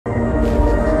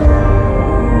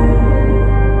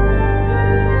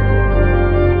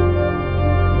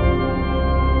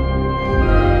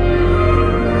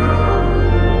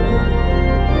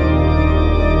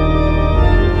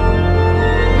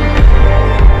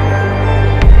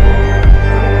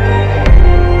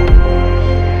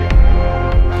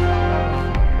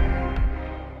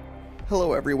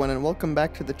welcome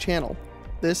back to the channel.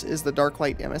 This is the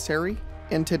Darklight Emissary,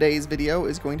 and today's video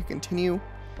is going to continue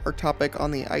our topic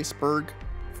on the Iceberg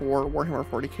for Warhammer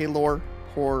 40k lore,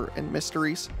 horror, and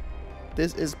mysteries.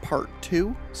 This is part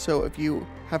 2, so if you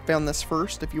have found this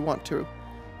first, if you want to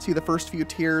see the first few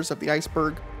tiers of the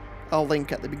Iceberg, I'll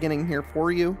link at the beginning here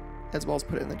for you, as well as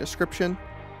put it in the description.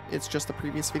 It's just the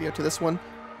previous video to this one.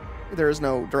 There is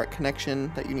no direct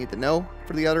connection that you need to know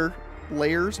for the other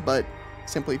layers, but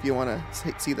simply if you want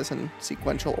to see this in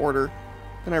sequential order,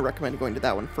 then I recommend going to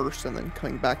that one first and then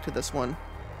coming back to this one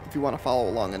if you want to follow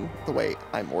along in the way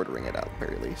I'm ordering it at the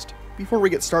very least. Before we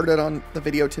get started on the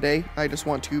video today, I just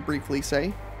want to briefly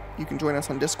say you can join us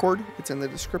on Discord. It's in the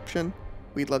description.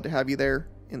 We'd love to have you there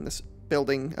in this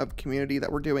building of community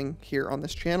that we're doing here on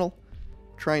this channel,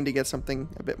 trying to get something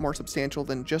a bit more substantial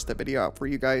than just a video out for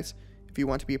you guys. If you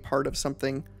want to be a part of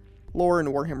something lore and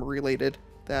Warhammer related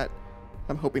that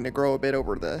I'm hoping to grow a bit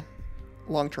over the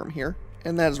long term here.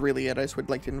 And that is really it. I just would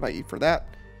like to invite you for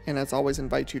that. And as always,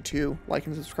 invite you to like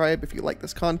and subscribe if you like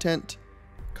this content.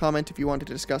 Comment if you want to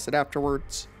discuss it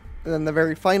afterwards. And then the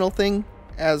very final thing,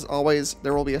 as always,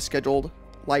 there will be a scheduled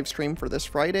live stream for this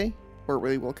Friday, where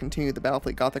we will continue the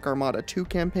Battlefleet Gothic Armada 2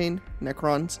 campaign,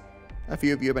 Necrons. A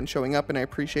few of you have been showing up and I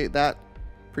appreciate that.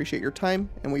 Appreciate your time,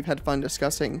 and we've had fun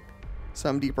discussing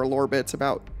some deeper lore bits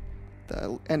about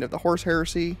the end of the Horse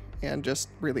Heresy and just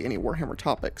really any Warhammer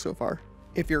topic so far.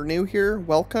 If you're new here,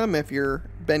 welcome. If you've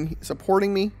been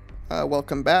supporting me,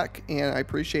 welcome back, and I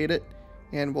appreciate it.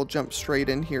 And we'll jump straight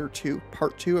in here to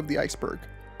part 2 of the Iceberg.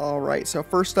 Alright, so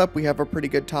first up we have a pretty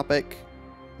good topic.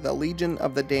 The Legion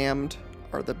of the Damned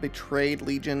are the betrayed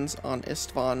legions on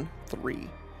Istvan 3.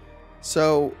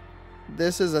 So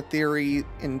this is a theory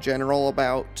in general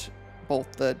about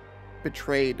both the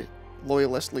betrayed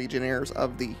loyalist legionnaires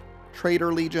of the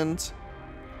traitor legions,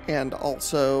 and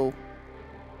also,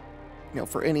 you know,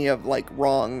 for any of like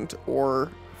wronged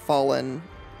or fallen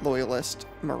loyalist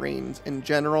marines in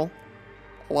general.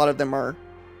 A lot of them are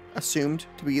assumed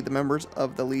to be the members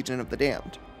of the Legion of the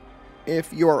Damned.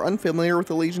 If you are unfamiliar with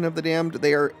the Legion of the Damned,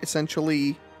 they are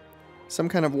essentially some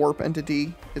kind of warp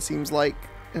entity, it seems like,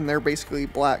 and they're basically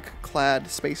black-clad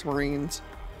space marines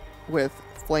with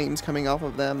flames coming off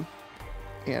of them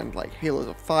and like halos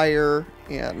of fire,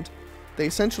 and they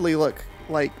essentially look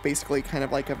like basically kind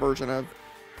of like a version of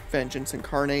Vengeance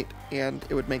Incarnate, and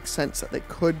it would make sense that they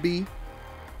could be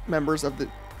members of the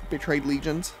betrayed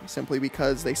legions simply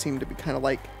because they seem to be kind of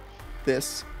like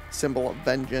this symbol of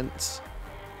vengeance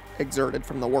exerted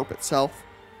from the warp itself.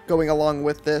 Going along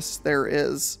with this, there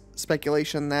is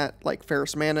speculation that like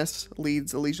Ferrus Manus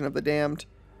leads the Legion of the Damned,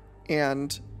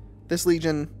 and this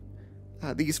legion,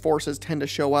 these forces tend to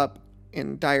show up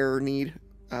in dire need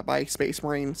by space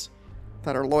marines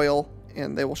that are loyal,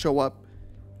 and they will show up,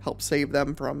 help save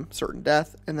them from certain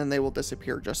death, and then they will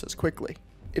disappear just as quickly.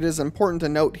 It is important to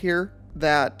note here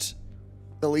that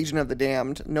the Legion of the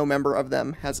Damned, no member of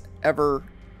them has ever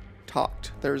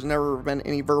talked. There's never been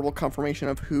any verbal confirmation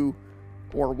of who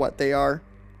or what they are,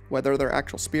 whether they're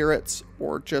actual spirits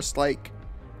or just like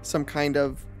some kind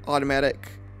of automatic,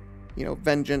 you know,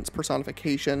 vengeance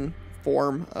personification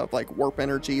form of like warp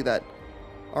energy that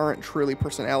aren't truly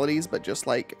personalities, but just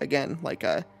like, again, like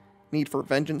a need for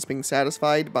vengeance being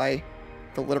satisfied by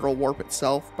the literal warp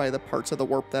itself, by the parts of the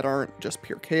warp that aren't just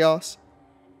pure chaos.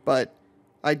 But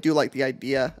I do like the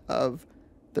idea of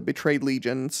the betrayed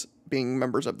legions being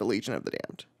members of the Legion of the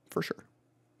Damned, for sure.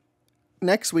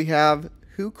 Next we have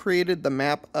who created the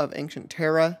map of ancient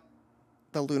Terra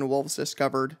the Luna Wolves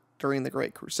discovered during the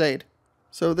Great Crusade.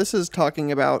 So this is talking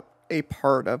about a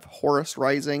part of Horus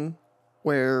Rising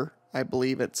where I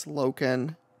believe it's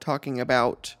Loken talking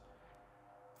about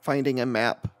finding a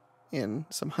map in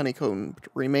some honeycombed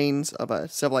remains of a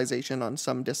civilization on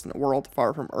some distant world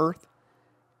far from Earth.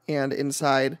 And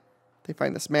inside, they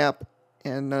find this map,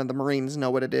 and none of the Marines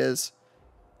know what it is,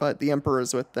 but the Emperor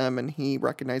is with them, and he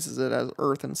recognizes it as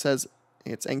Earth and says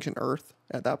it's ancient Earth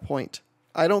at that point.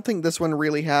 I don't think this one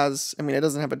really has, I mean, it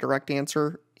doesn't have a direct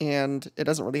answer, and it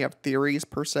doesn't really have theories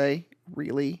per se,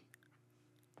 really.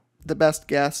 The best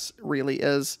guess really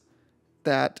is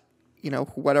that, you know,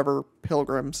 whatever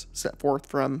pilgrims set forth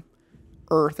from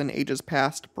Earth in ages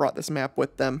past brought this map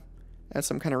with them as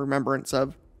some kind of remembrance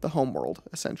of the homeworld,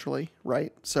 essentially,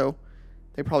 right? So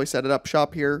they probably set it up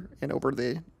shop here, and over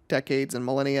the decades and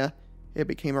millennia, it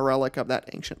became a relic of that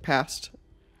ancient past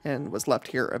and was left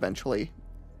here eventually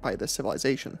by this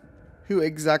civilization. Who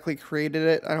exactly created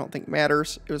it, I don't think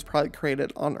matters. It was probably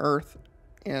created on Earth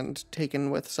and taken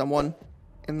with someone,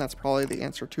 and that's probably the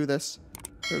answer to this.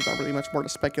 There's not really much more to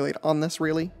speculate on this,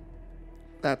 really.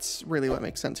 That's really what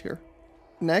makes sense here.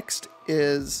 Next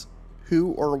is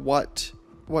Who or what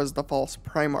was the false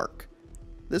Primarch?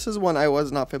 This is one I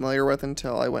was not familiar with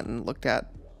until I went and looked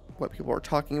at what people were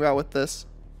talking about with this.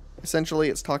 Essentially,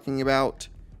 it's talking about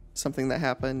something that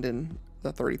happened in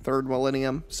the 33rd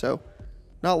millennium, so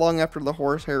not long after the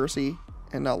Horus Heresy,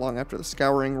 and not long after the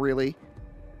Scouring, really.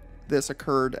 This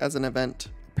occurred as an event.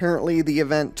 Apparently, the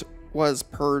event was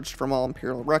purged from all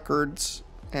Imperial records,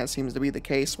 as seems to be the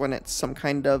case when it's some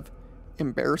kind of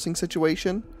embarrassing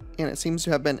situation, and it seems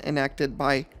to have been enacted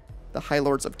by the High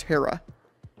Lords of Terra.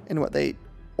 And what they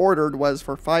ordered was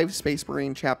for 5 Space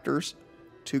Marine chapters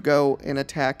to go and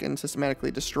attack and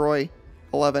systematically destroy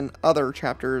 11 other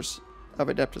chapters of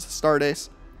Adeptus Astartes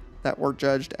that were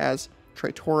judged as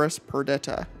traitoris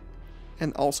perdita,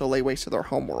 and also lay waste to their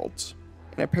homeworlds.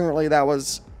 And apparently that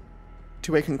was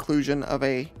to a conclusion of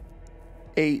a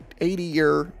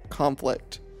 80-year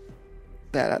conflict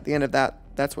that at the end of that,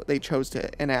 that's what they chose to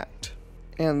enact.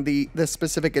 And the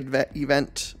specific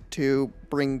event to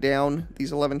bring down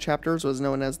these 11 chapters was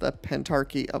known as the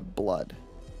Pentarchy of Blood.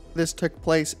 This took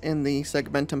place in the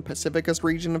Segmentum Pacificus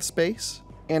region of space,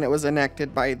 and it was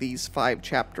enacted by these 5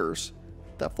 chapters: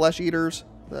 the Flesh Eaters,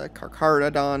 the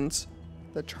Carcharodons,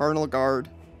 the Charnel Guard,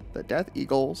 the Death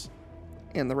Eagles,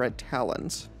 and the Red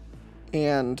Talons.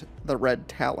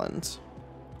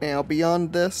 Now,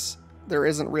 beyond this, there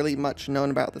isn't really much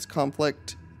known about this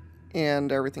conflict,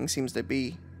 and everything seems to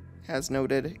be, as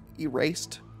noted,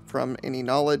 erased from any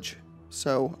knowledge.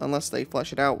 So, unless they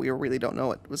flesh it out, we really don't know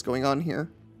what was going on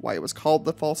here, why it was called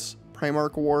the False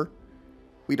Primarch War.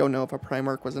 We don't know if a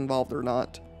Primarch was involved or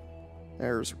not.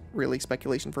 There's really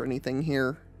speculation for anything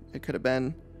here. It could have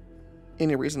been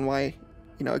any reason why,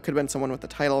 it could have been someone with the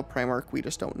title of Primarch, we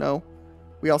just don't know.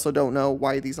 We also don't know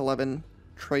why these 11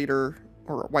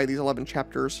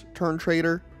 chapters turned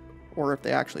traitor, or if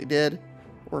they actually did,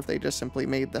 or if they just simply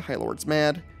made the High Lords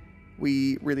mad.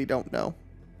 We really don't know.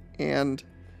 And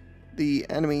the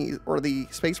enemy, or the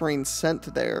Space Marines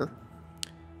sent there,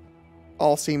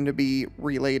 all seem to be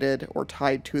related or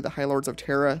tied to the High Lords of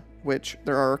Terra, which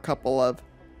there are a couple of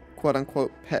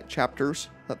quote-unquote pet chapters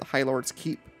that the High Lords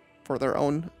keep for their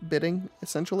own bidding,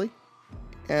 essentially.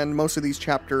 And most of these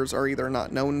chapters are either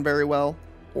not known very well,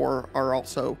 or are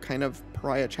also kind of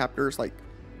pariah chapters, like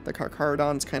the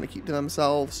Carcharodons kind of keep to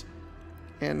themselves.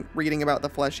 And reading about the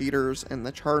Flesh Eaters and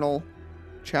the Charnel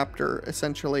chapter,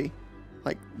 essentially,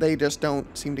 like, they just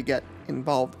don't seem to get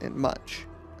involved in much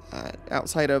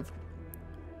outside of,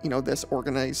 this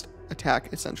organized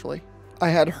attack, essentially. I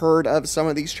had heard of some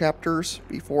of these chapters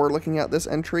before looking at this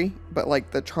entry, but like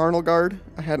the Charnel Guard,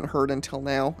 I hadn't heard until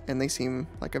now, and they seem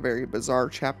like a very bizarre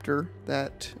chapter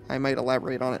that I might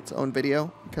elaborate on its own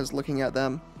video, because looking at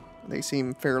them, they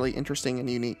seem fairly interesting and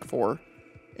unique for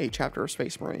a chapter of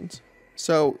Space Marines.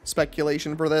 So,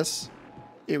 speculation for this,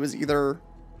 it was either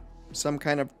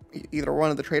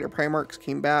one of the traitor Primarchs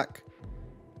came back,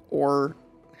 or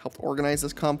helped organize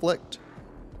this conflict,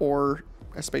 or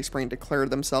a Space Marine declared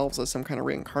themselves as some kind of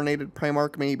reincarnated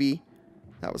Primarch, maybe,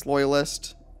 that was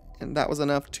loyalist, and that was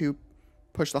enough to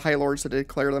push the High Lords to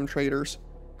declare them traitors.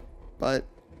 But,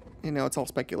 it's all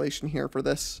speculation here for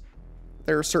this.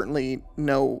 There's certainly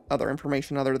no other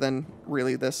information other than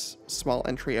really this small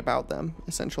entry about them,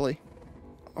 essentially.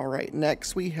 Alright,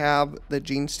 next we have the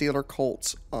Genestealer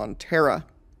cults on Terra,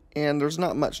 and there's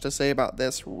not much to say about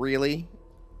this, really.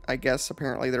 I guess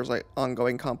apparently there's an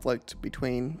ongoing conflict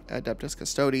between Adeptus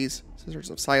Custodes, Sisters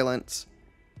of Silence,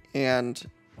 and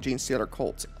Genestealer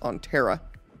cults on Terra,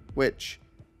 which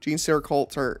Genestealer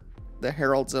cults are the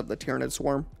heralds of the Tyranid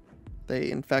swarm.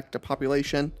 They infect a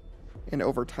population, and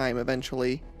over time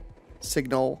eventually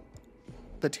signal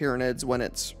the Tyranids when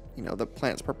it's, the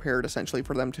planet's prepared essentially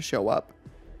for them to show up.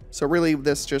 So really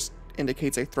this just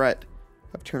indicates a threat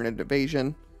of Tyranid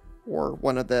invasion, or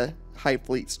one of the Hive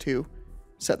fleets to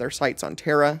set their sights on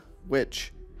Terra,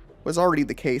 which was already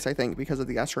the case, I think, because of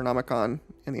the Astronomicon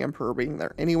and the Emperor being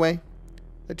there anyway.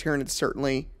 The Tyranids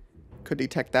certainly could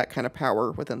detect that kind of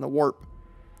power within the warp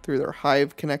through their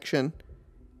Hive connection,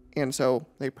 and so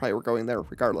they probably were going there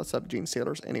regardless of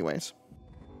Genestealers anyways.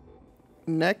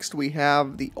 Next, we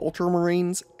have the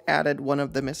Ultramarines added one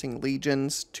of the missing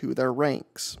legions to their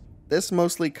ranks. This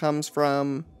mostly comes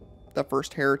from the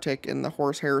first heretic in the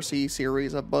Horus Heresy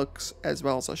series of books, as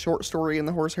well as a short story in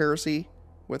the Horus Heresy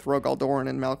with Rogal Dorn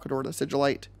and Malcador the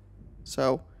Sigillite.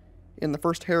 So, in the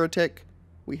first heretic,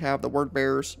 we have the Word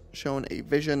Bearers shown a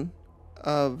vision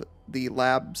of the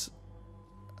labs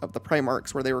of the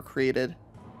Primarchs where they were created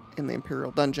in the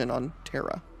Imperial Dungeon on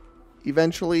Terra.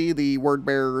 Eventually, the Word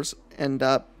Bearers end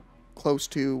up close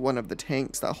to one of the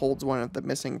tanks that holds one of the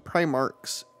missing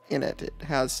Primarchs in it. It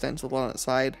has stenciled on its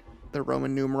side the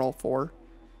Roman numeral for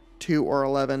 2 or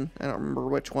 11. I don't remember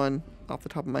which one off the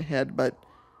top of my head, but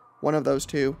one of those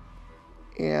two.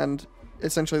 And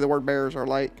essentially the word bearers are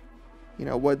like,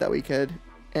 would that we could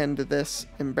end this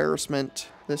embarrassment,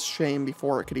 this shame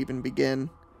before it could even begin,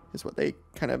 is what they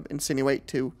kind of insinuate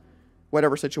to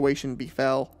whatever situation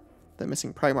befell the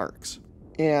missing Primarchs.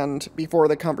 And before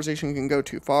the conversation can go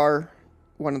too far,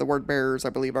 one of the word bearers, I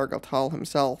believe Argaltal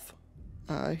himself,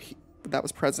 that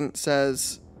was present,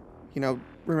 says,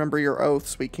 remember your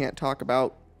oaths. We can't talk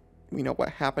about, what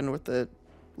happened with the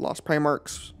lost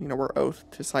Primarchs. We're oath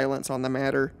to silence on the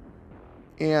matter.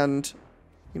 And,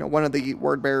 one of the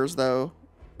word bearers, though,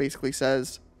 basically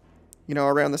says,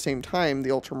 around the same time,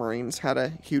 the Ultramarines had a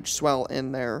huge swell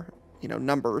in their,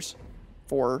 numbers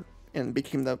and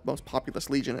became the most populous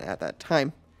legion at that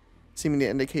time, seeming to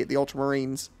indicate the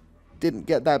Ultramarines didn't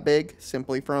get that big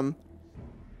simply from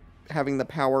having the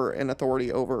power and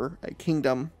authority over a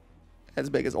kingdom as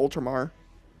big as Ultramar,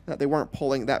 that they weren't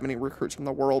pulling that many recruits from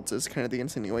the worlds is kind of the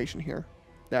insinuation here,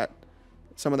 that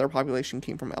some of their population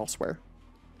came from elsewhere.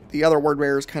 The other word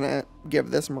bearers kind of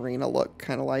give this Marine a look,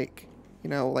 kind of like,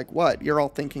 like what? You're all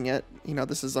thinking it.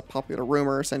 This is a popular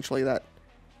rumor, essentially, that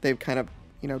they've kind of,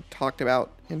 talked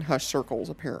about in hushed circles,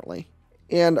 apparently.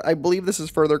 And I believe this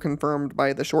is further confirmed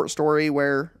by the short story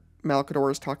where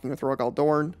Malcador is talking with Rogal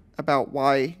Dorn about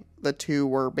why the two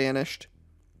were banished,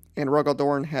 and Rogal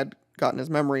Dorn had gotten his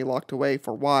memory locked away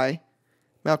for why.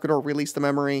 Malcador released the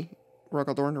memory.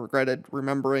 Rogal Dorn regretted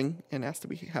remembering and asked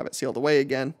to have it sealed away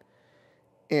again.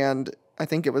 And I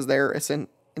think it was there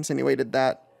insinuated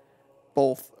that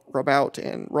both Robout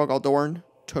and Rogal Dorn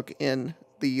took in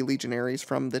the legionaries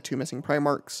from the two missing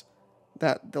Primarchs,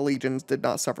 that the legions did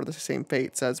not suffer the same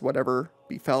fates as whatever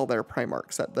befell their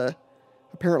Primarchs, that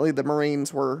apparently the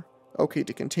Marines were okay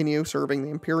to continue serving the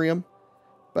Imperium,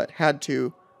 but had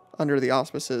to under the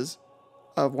auspices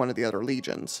of one of the other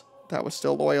legions that was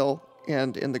still loyal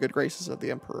and in the good graces of the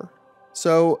Emperor.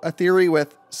 So a theory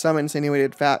with some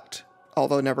insinuated fact,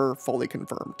 although never fully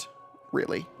confirmed,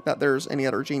 really, that there's any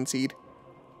other gene seed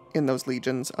in those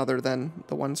legions other than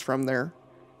the ones from their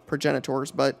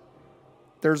progenitors, but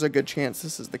there's a good chance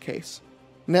this is the case.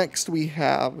 Next, we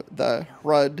have the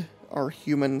Hrud, are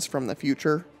humans from the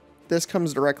future. This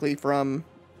comes directly from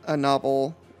a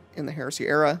novel in the Heresy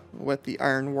era with the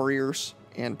Iron Warriors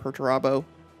and Perturabo.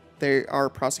 They are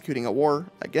prosecuting a war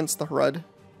against the Hrud,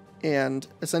 and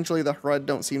essentially the Hrud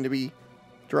don't seem to be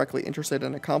directly interested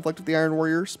in a conflict with the Iron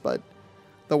Warriors, but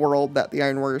the world that the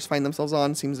Iron Warriors find themselves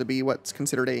on seems to be what's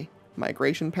considered a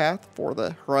migration path for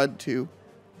the Hrud to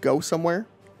go somewhere.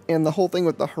 And the whole thing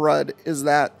with the Hrud is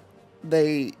that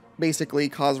they basically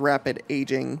cause rapid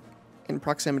aging in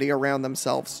proximity around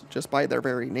themselves just by their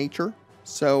very nature.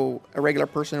 So a regular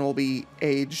person will be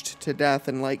aged to death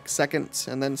in like seconds,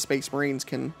 and then Space Marines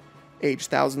can age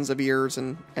thousands of years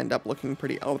and end up looking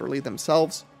pretty elderly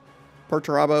themselves.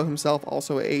 Perturabo himself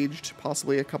also aged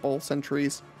possibly a couple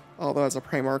centuries, although as a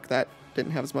Primarch that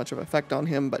didn't have as much of an effect on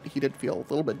him, but he did feel a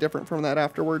little bit different from that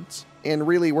afterwards. And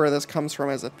really where this comes from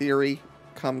as a theory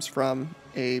comes from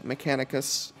a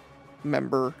Mechanicus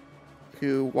member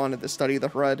who wanted to study the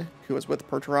Hrud, who was with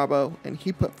Perturabo, and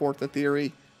he put forth the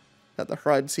theory that the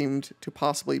Hrud seemed to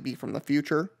possibly be from the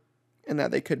future, and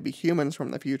that they could be humans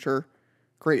from the future,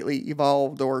 greatly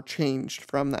evolved or changed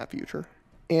from that future.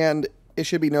 And it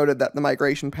should be noted that the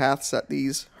migration paths that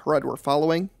these Hrud were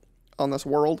following on this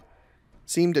world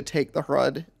seemed to take the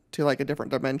Hrud to like a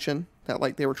different dimension, that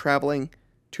like they were traveling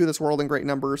to this world in great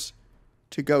numbers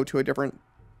to go to a different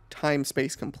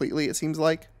time-space completely, it seems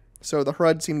like. So the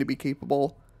Hrud seem to be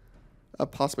capable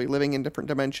of possibly living in different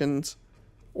dimensions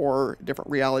or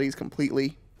different realities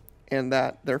completely, and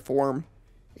that their form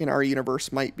in our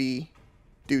universe might be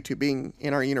due to being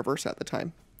in our universe at the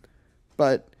time.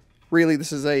 But really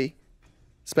this is a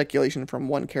speculation from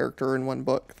one character in one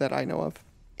book that I know of.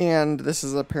 And this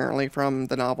is apparently from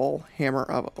the novel Hammer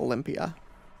of Olympia.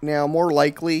 Now, more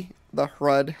likely, the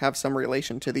Hrud have some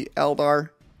relation to the Eldar,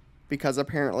 because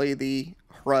apparently the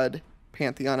Hrud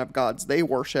pantheon of gods they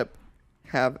worship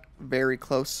have very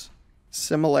close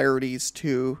similarities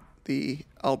to the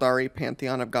Eldari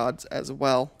pantheon of gods as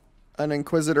well. An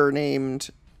inquisitor named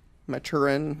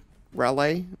Maturin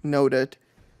Raleigh noted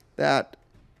that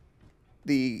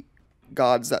the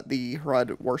gods that the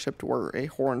Hrud worshipped were a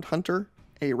horned hunter,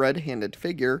 a red-handed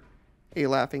figure, a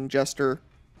laughing jester,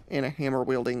 and a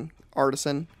hammer-wielding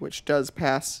artisan, which does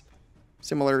pass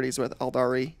similarities with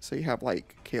Eldari. So you have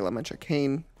like Kala Mencha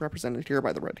Kane, represented here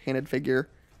by the red-handed figure.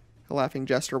 The laughing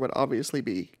jester would obviously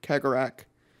be Kagarak.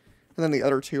 And then the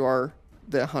other two are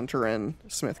the hunter and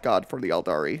smith god for the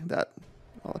Eldari, that,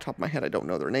 on the top of my head, I don't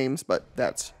know their names, but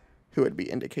that's who it'd be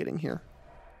indicating here.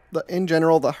 In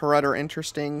general, the Harad are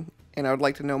interesting, and I would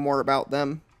like to know more about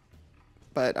them,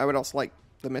 but I would also like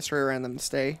the mystery around them to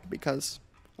stay, because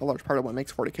a large part of what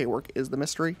makes 40k work is the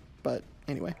mystery. But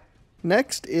anyway.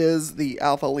 Next is the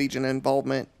Alpha Legion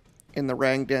involvement in the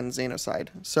Rangdan Xenocide.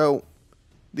 So,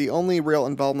 the only real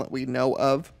involvement we know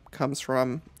of comes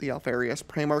from the Alpharius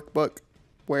Primarch book,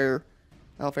 where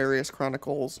Alpharius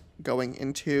chronicles going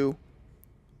into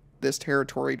this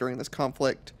territory during this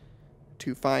conflict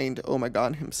to find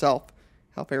Omegon himself.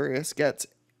 Alpharius gets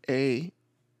a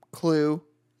clue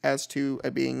as to a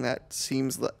being that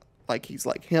seems like he's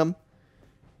like him,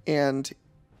 and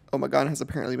Omegon has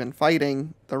apparently been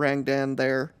fighting the Rangdan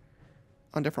there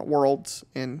on different worlds,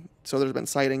 and so there's been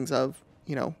sightings of,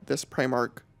 this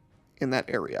Primarch in that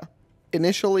area.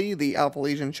 Initially, the Alpha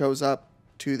Legion shows up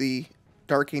to the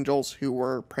Dark Angels, who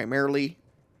were primarily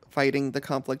fighting the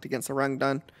conflict against the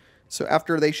Rangdan. So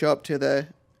after they show up to the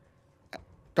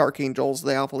Dark Angels,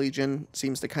 the Alpha Legion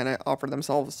seems to kind of offer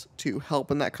themselves to help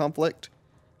in that conflict.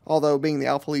 Although, being the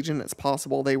Alpha Legion, it's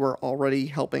possible they were already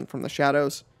helping from the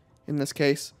shadows in this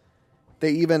case.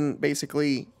 They even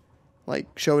basically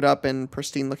showed up in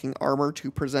pristine-looking armor to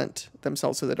present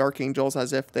themselves to the Dark Angels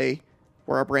as if they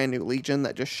were a brand new legion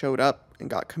that just showed up and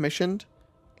got commissioned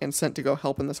and sent to go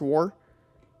help in this war.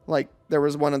 There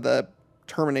was one of the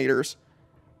Terminators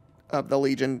of the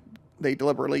Legion, they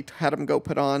deliberately had him go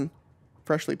put on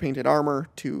freshly painted armor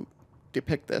to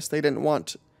depict this. They didn't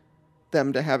want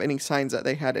them to have any signs that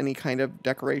they had any kind of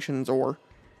decorations or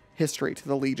history to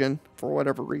the Legion for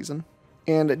whatever reason.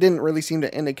 And it didn't really seem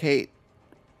to indicate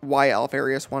why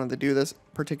Alpharius wanted to do this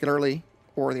particularly,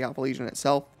 or the Alpha Legion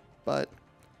itself, but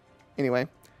anyway.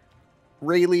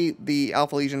 Really, the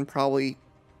Alpha Legion probably,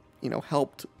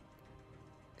 helped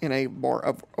in a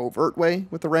more overt way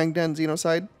with the Rangdan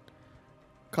Xenocide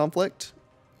conflict.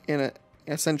 And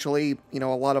essentially, a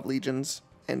lot of legions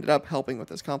ended up helping with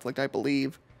this conflict, I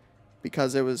believe,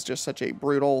 because it was just such a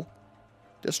brutal,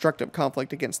 destructive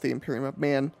conflict against the Imperium of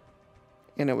Man,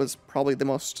 and it was probably the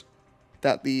most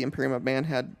that the Imperium of Man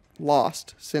had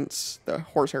lost since the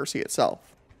Horse Heresy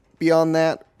itself. Beyond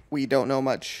that, we don't know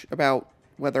much about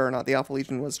whether or not the Alpha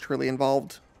Legion was truly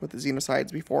involved with the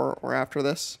Xenocides before or after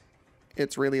this.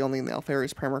 It's really only in the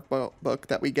Alpharius Primarch book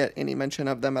that we get any mention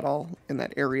of them at all in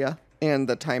that area and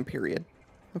the time period.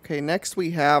 Okay, next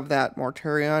we have that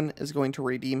Mortarion is going to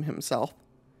redeem himself.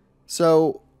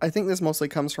 So, I think this mostly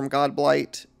comes from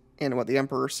Godblight and what the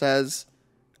Emperor says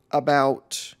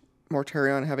about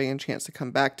Mortarion having a chance to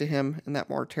come back to him, and that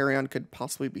Mortarion could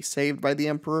possibly be saved by the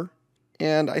Emperor.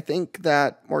 And I think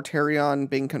that Mortarion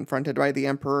being confronted by the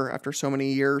Emperor after so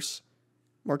many years,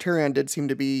 Mortarion did seem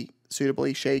to be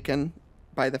suitably shaken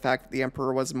by the fact that the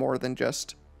Emperor was more than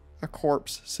just a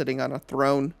corpse sitting on a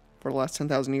throne for the last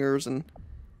 10,000 years, and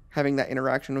having that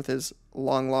interaction with his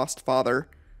long-lost father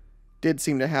did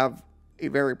seem to have a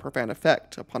very profound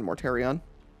effect upon Mortarion.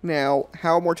 Now,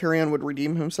 how Mortarion would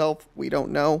redeem himself, we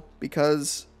don't know,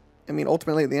 because,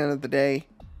 ultimately at the end of the day,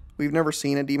 we've never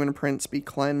seen a demon prince be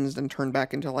cleansed and turned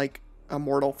back into, a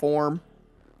mortal form,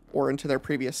 or into their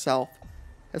previous self.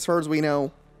 As far as we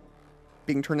know,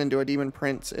 being turned into a demon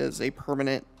prince is a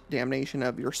permanent damnation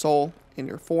of your soul in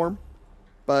your form,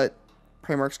 but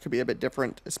Primarchs could be a bit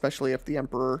different, especially if the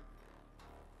Emperor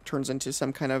turns into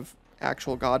some kind of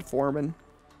actual god form, and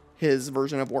his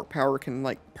version of warp power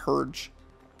can, purge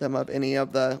them of any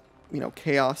of the,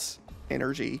 chaos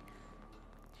energy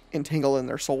entangled in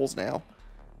their souls now.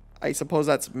 I suppose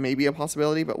that's maybe a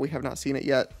possibility, but we have not seen it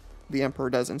yet. The Emperor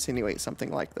does insinuate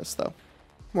something like this, though.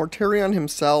 Mortarion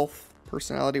himself,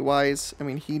 personality-wise,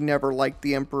 he never liked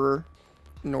the Emperor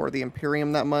nor the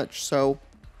Imperium that much, so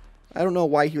I don't know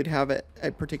why he would have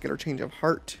a particular change of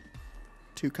heart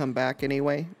to come back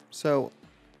anyway, so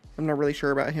I'm not really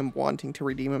sure about him wanting to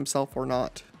redeem himself or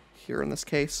not here in this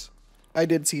case. I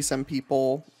did see some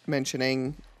people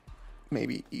mentioning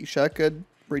maybe Isha could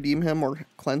redeem him or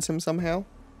cleanse him somehow,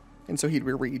 and so he'd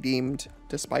be redeemed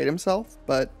despite himself,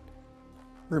 but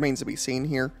remains to be seen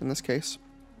here in this case.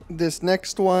 This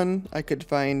next one I could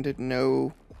find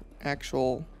no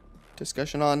actual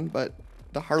discussion on, but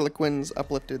the Harlequins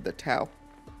uplifted the Tau.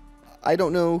 I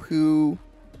don't know who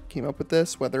came up with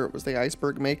this, whether it was the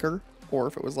Iceberg maker, or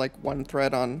if it was one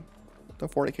thread on the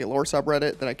 40k lore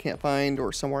subreddit that I can't find,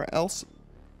 or somewhere else.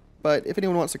 But if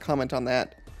anyone wants to comment on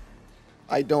that,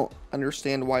 I don't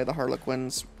understand why the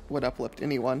Harlequins would uplift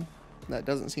anyone. That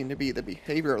doesn't seem to be the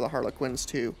behavior of the Harlequins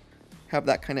to have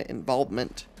that kind of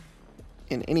involvement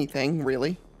in anything,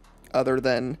 really, other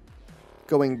than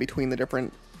going between the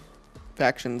different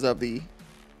factions of the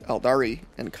Eldari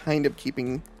and kind of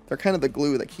keeping... They're kind of the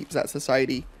glue that keeps that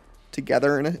society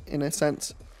together in a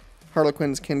sense.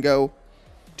 Harlequins can go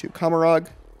to Kamarog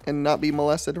and not be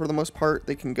molested for the most part.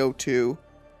 They can go to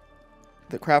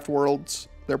the craft worlds.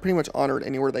 They're pretty much honored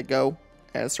anywhere they go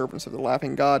as servants of the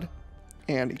Laughing God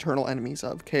and eternal enemies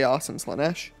of Chaos and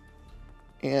Slanesh.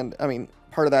 And, I mean,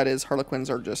 part of that is Harlequins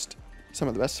are just some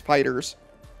of the best fighters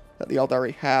that the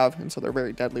Eldari have, and so they're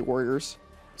very deadly warriors.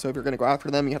 So if you're going to go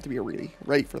after them, you have to be really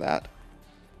ready for that.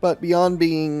 But beyond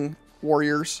being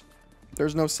warriors,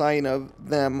 there's no sign of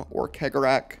them or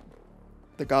Kegarak,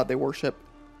 the god they worship,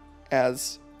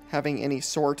 as having any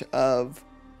sort of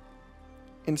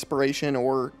inspiration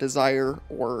or desire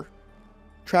or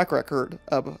track record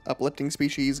of uplifting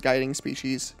species, guiding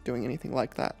species, doing anything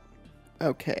like that.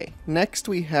 Okay, next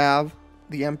we have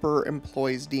the Emperor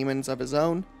employs demons of his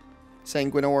own,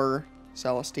 Sanguinor,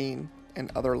 Celestine,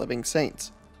 and other living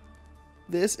saints.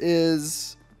 This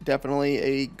is definitely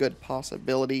a good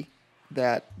possibility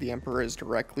that the Emperor is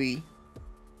directly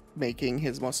making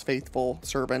his most faithful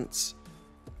servants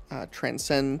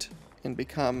transcend and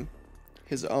become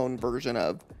his own version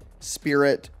of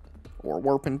spirit or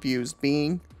warp-infused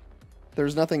being.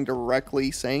 There's nothing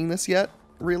directly saying this yet,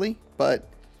 really, but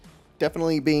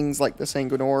definitely beings like the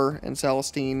Sanguinor and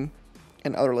Celestine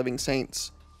and other living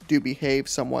saints do behave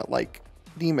somewhat like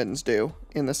demons do,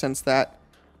 in the sense that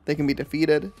they can be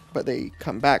defeated, but they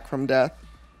come back from death,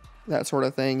 that sort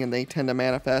of thing, and they tend to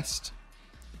manifest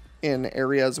in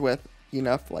areas with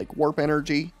enough like warp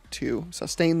energy to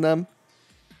sustain them,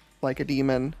 like a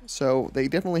demon. So they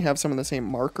definitely have some of the same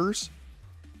markers,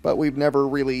 but we've never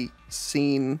really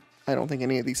seen, I don't think,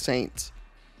 any of these saints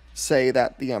say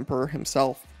that the Emperor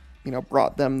himself,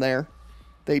 brought them there.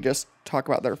 They just talk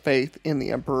about their faith in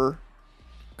the Emperor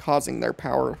causing their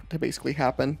power to basically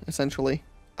happen, essentially.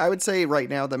 I would say right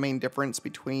now the main difference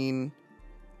between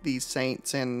these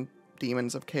saints and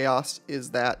demons of chaos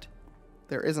is that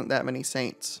there isn't that many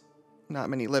saints, not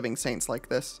many living saints like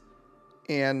this,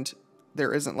 and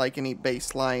there isn't like any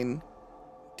baseline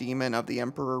demon of the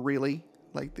Emperor really,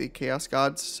 like the Chaos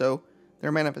Gods, so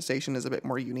their manifestation is a bit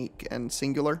more unique and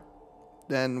singular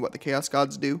than what the Chaos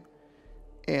Gods do.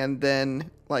 And then,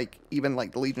 even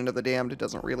the Legion of the Damned, it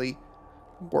doesn't really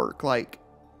work like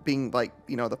being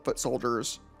the foot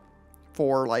soldiers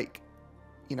for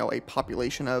a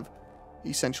population of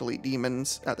essentially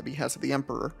demons at the behest of the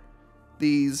Emperor.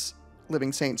 These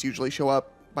living saints usually show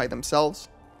up by themselves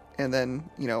and then,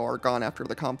 are gone after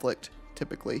the conflict,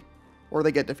 typically. Or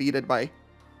they get defeated by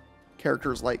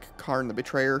characters like Karn the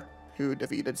Betrayer, who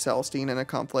defeated Celestine in a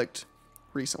conflict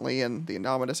recently in the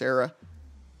Indomitus era.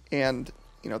 And,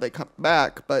 they come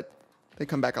back, but they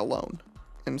come back alone.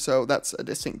 And so that's a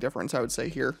distinct difference, I would say,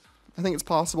 here. I think it's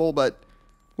possible, but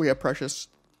we have precious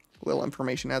little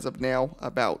information as of now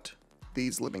about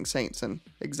these living saints and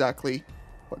exactly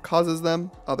what causes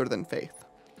them other than faith,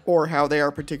 or how they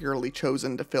are particularly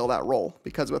chosen to fill that role.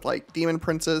 Because with demon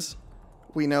princes,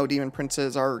 we know demon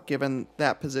princes are given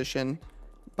that position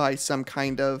by some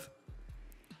kind of,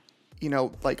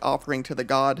 offering to the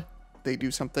god. They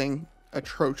do something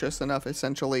atrocious enough,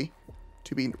 essentially,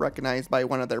 to be recognized by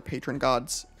one of their patron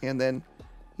gods, and then,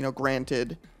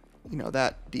 granted,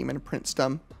 that demon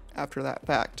princedom after that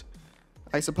fact.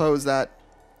 I suppose that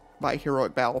by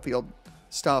heroic battlefield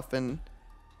stuff and,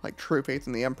 true faith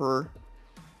in the Emperor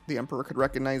could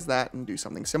recognize that and do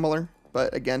something similar,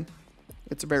 but again,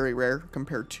 it's very rare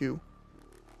compared to,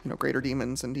 greater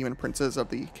demons and demon princes of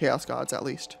the Chaos Gods, at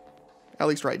least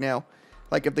right now.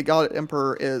 If the God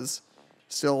Emperor is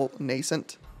still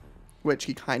nascent, which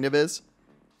he kind of is,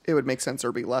 it would make sense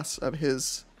there be less of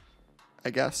his,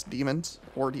 I guess, demons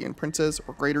or demon princes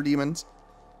or greater demons,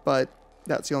 but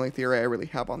that's the only theory I really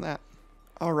have on that.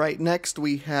 Alright, next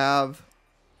we have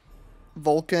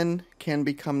Vulcan can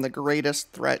become the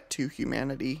greatest threat to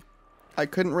humanity. I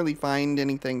couldn't really find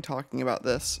anything talking about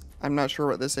this. I'm not sure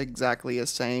what this exactly is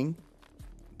saying.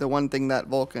 The one thing that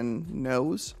Vulcan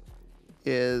knows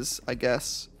is, I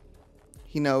guess,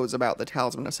 he knows about the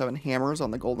Talisman of Seven Hammers on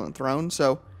the Golden Throne,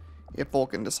 so if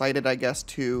Vulcan decided, I guess,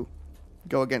 to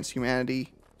go against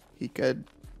humanity, he could,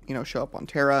 show up on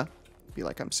Terra, be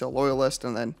like, I'm still loyalist,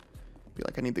 and then be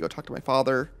like, I need to go talk to my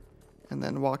father, and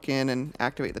then walk in and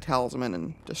activate the talisman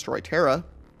and destroy Terra.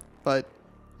 But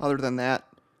other than that,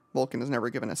 Vulcan has never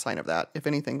given a sign of that. If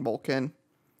anything, Vulcan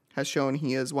has shown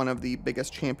he is one of the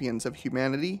biggest champions of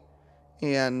humanity,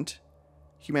 and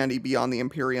humanity beyond the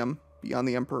Imperium, beyond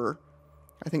the Emperor.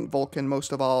 I think Vulcan,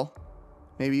 most of all,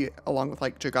 maybe along with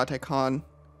Jagate Khan,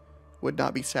 would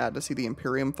not be sad to see the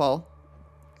Imperium fall,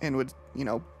 and would,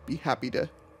 be happy to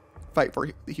fight for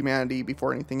humanity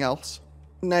before anything else.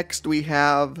 Next, we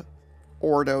have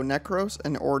Ordo Necros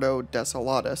and Ordo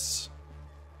Desolatus.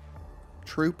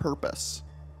 True purpose.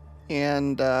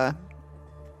 And,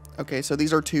 okay, so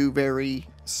these are two very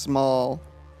small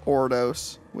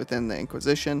Ordos within the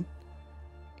Inquisition.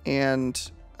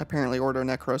 And apparently Ordo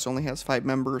Necros only has 5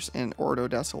 members, and Ordo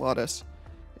Desolatus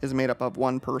is made up of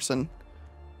 1 person.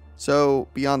 So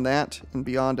beyond that, and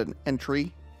beyond an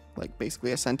entry, like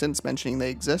basically a sentence mentioning they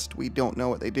exist, we don't know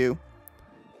what they do.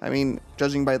 I mean,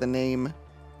 judging by the name,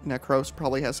 Necros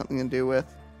probably has something to do with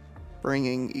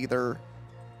bringing either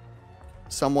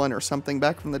someone or something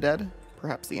back from the dead.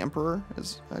 Perhaps the Emperor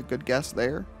is a good guess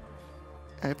there,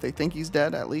 if they think he's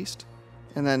dead at least.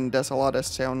 And then Desolatus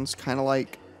sounds kind of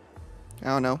like, I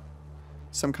don't know,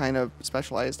 some kind of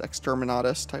specialized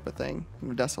exterminatus type of thing.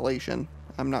 Desolation,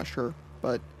 I'm not sure.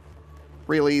 But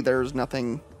really, there's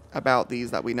nothing about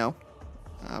these that we know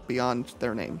beyond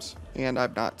their names. And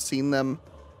I've not seen them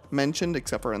mentioned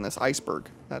except for in this Iceberg.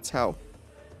 That's how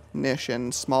niche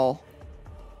and small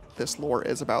this lore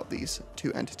is about these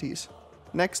two entities.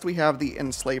 Next, we have the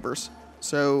Enslavers.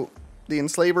 So the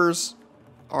Enslavers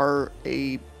are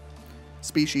a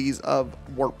species of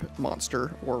warp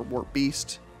monster, or warp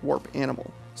beast, warp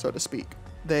animal, so to speak.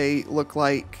 They look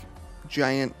like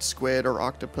giant squid or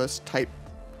octopus type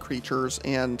creatures,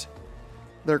 and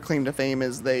their claim to fame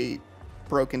is they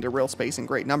broke into real space in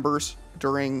great numbers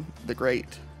during the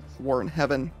Great War in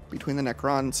Heaven between the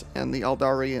Necrons and the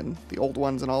Eldari and the Old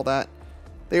Ones and all that.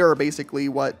 They are basically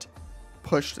what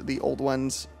pushed the Old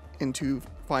Ones into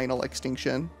final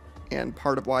extinction, and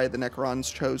part of why the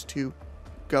Necrons chose to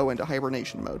go into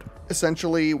hibernation mode.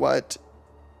 Essentially, what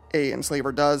a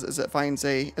Enslaver does is it finds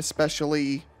a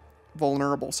especially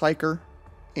vulnerable Psyker,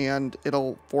 and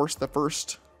it'll force the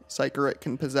first Psyker it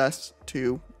can possess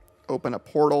to open a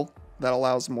portal that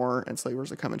allows more Enslavers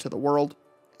to come into the world,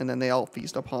 and then they all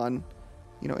feast upon,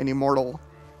 any mortal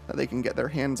that they can get their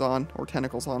hands on, or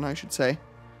tentacles on, I should say,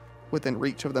 within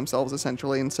reach of themselves,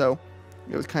 essentially. And so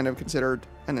it was kind of considered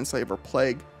an Enslaver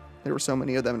plague. There were so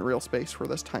many of them in real space for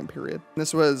this time period. And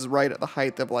this was right at the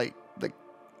height of the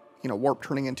warp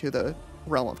turning into the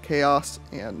realm of chaos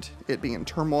and it being in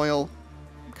turmoil,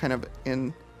 kind of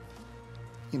in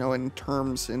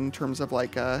terms of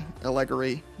like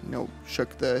allegory,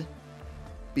 shook the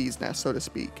bee's nest, so to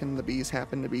speak. And the bees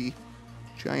happened to be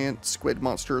giant squid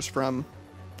monsters from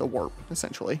the warp,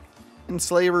 essentially.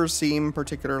 Enslavers seem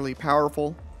particularly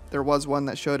powerful. There was one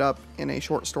that showed up in a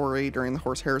short story during the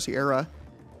Horus Heresy era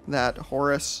that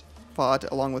Horus fought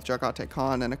along with Jagate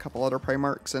Khan and a couple other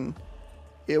Primarchs, and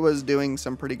it was doing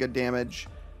some pretty good damage,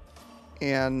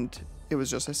 and it was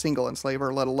just a single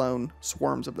Enslaver, let alone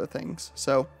swarms of the things.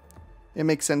 So it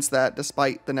makes sense that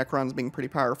despite the Necrons being pretty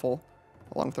powerful,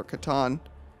 along with their Catan,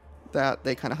 that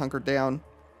they kind of hunkered down,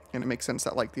 and it makes sense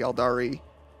that like the Eldari,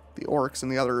 the Orcs,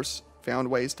 and the others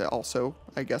found ways to also,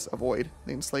 I guess, avoid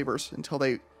the Enslavers until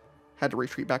they had to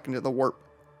retreat back into the warp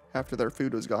after their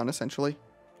food was gone, essentially.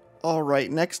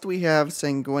 Alright, next we have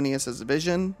Sanguinius'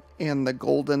 vision and the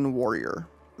Golden Warrior.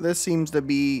 This seems to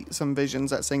be some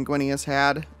visions that Sanguinius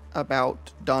had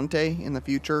about Dante in the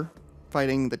future,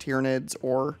 fighting the Tyranids,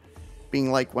 or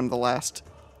being like one of the last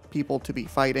people to be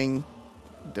fighting,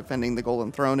 defending the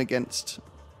Golden Throne against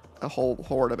a whole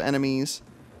horde of enemies.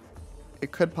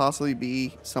 It could possibly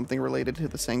be something related to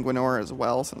the Sanguinor as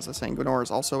well, since the Sanguinor is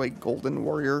also a Golden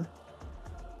Warrior.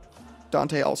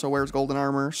 Dante also wears golden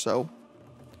armor, so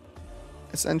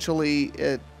essentially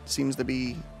it seems to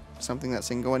be something that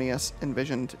Sanguinius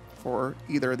envisioned for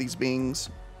either of these beings,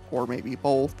 or maybe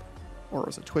both, or it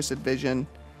was a twisted vision.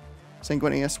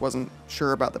 Sanguinius wasn't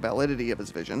sure about the validity of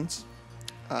his visions.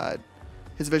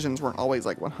 His visions weren't always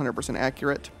like 100%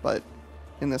 accurate, but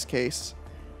in this case,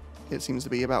 it seems to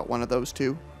be about one of those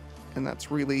two, and that's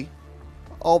really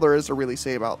all there is to really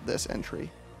say about this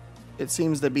entry. It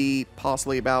seems to be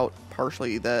possibly about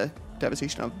partially the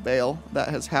devastation of Baal that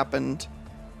has happened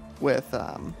with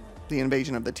the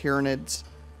invasion of the Tyranids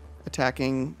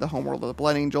attacking the homeworld of the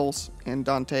Blood Angels, and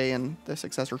Dante and the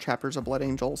successor chapters of Blood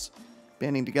Angels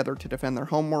banding together to defend their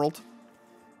homeworld.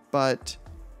 But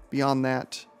beyond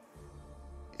that,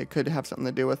 it could have something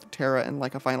to do with Terra and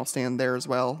like a final stand there as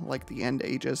well, like the end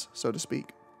ages, so to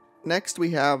speak. Next we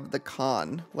have the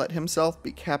Khan. Let himself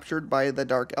be captured by the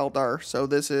Dark Eldar. So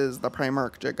this is the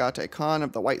Primarch Jagate Khan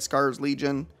of the White Scars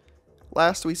Legion.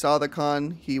 Last we saw the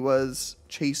Khan, he was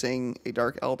chasing a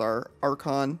Dark Eldar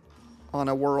Archon on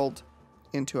a world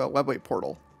into a webway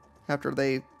portal. After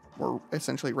they were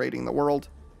essentially raiding the world,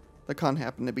 the Khan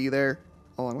happened to be there,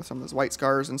 along with some of his White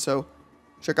Scars, and so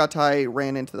Jagatai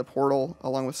ran into the portal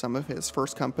along with some of his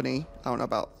first company. I don't know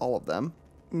about all of them.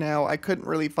 Now, I couldn't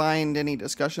really find any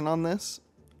discussion on this.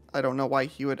 I don't know why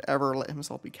he would ever let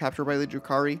himself be captured by the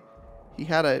Drukhari. he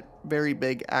had a very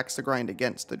big axe to grind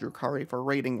against the Drukhari for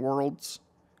raiding worlds.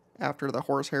 After the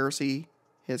Horus Heresy,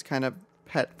 his kind of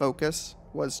pet focus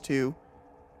was to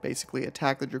basically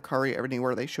attack the Drukhari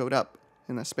anywhere they showed up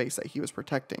in the space that he was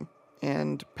protecting.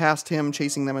 And past him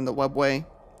chasing them in the webway,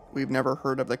 we've never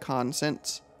heard of the Khan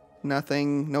since.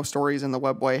 Nothing, no stories in the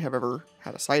webway have ever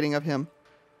had a sighting of him.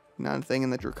 Nothing in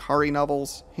the Drukhari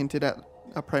novels hinted at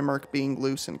a Primarch being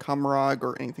loose in Kamarag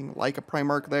or anything like a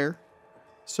Primarch there.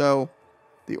 So,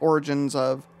 the origins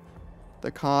of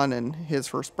the Khan and his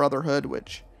first Brotherhood,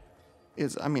 which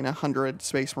is, 100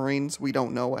 Space Marines, we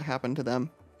don't know what happened to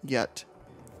them yet.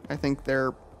 I think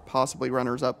they're possibly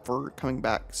runners-up for coming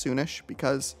back soonish,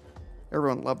 because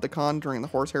everyone loved the Khan during the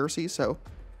Horus Heresy, so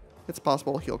it's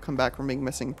possible he'll come back from being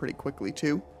missing pretty quickly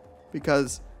too,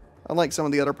 because unlike some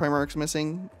of the other Primarchs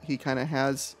missing, he kind of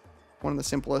has one of the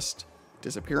simplest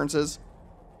disappearances,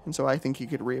 and so I think he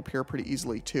could reappear pretty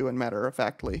easily too, and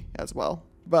matter-of-factly as well.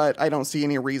 But I don't see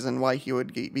any reason why he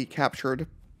would be captured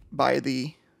by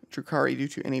the Drukhari due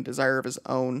to any desire of his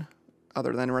own,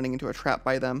 other than running into a trap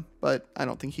by them, but I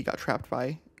don't think he got trapped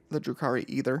by the Drukhari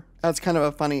either. That's kind of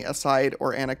a funny aside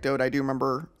or anecdote. I do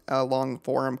remember a long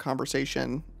forum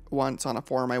conversation once on a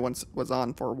forum I once was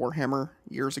on for Warhammer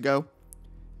years ago,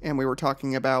 and we were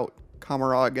talking about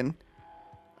Kamarag,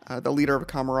 and the leader of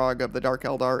Kamarag of the Dark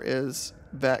Eldar is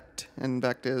Vect, and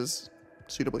Vect is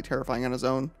suitably terrifying on his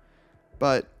own,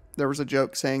 but there was a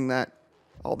joke saying that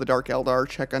all the Dark Eldar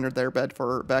check under their bed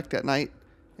for Vect at night,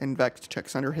 and Vect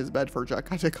checks under his bed for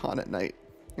Jakata Khan at night.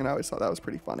 And I always thought that was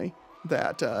pretty funny,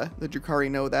 that the Drukhari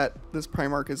know that this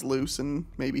Primarch is loose and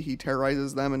maybe he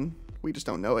terrorizes them and we just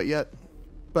don't know it yet.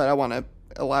 But I want to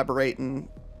elaborate and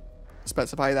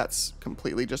specify that's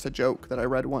completely just a joke that I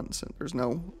read once, and there's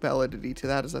no validity to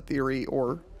that as a theory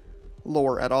or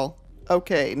lore at all.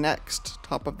 Okay, next,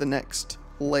 top of the next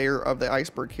layer of the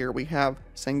iceberg here, we have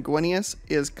Sanguinius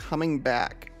is coming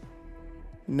back.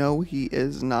 No, he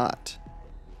is not.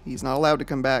 He's not allowed to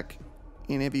come back.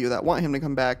 Any of you that want him to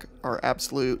come back are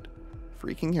absolute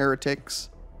freaking heretics,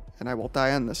 and I will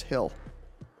die on this hill,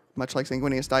 much like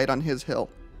Sanguinius died on his hill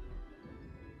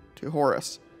to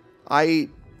Horus. I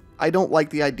don't like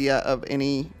the idea of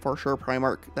any for sure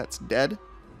Primarch that's dead,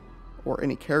 or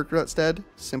any character that's dead,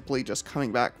 simply just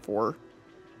coming back for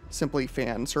simply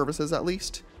fan services at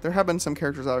least. There have been some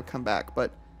characters that have come back,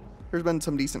 but there's been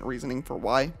some decent reasoning for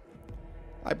why.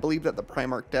 I believe that the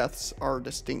Primarch deaths are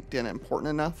distinct and important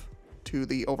enough to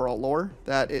the overall lore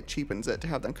that it cheapens it to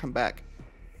have them come back.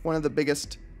 One of the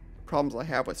biggest problems I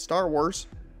have with Star Wars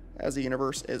as a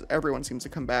universe is everyone seems to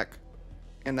come back,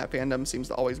 and that fandom seems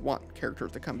to always want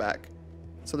characters to come back.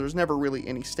 So there's never really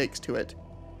any stakes to it.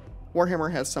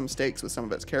 Warhammer has some stakes with some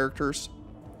of its characters.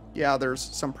 Yeah, there's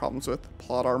some problems with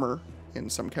plot armor in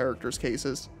some characters'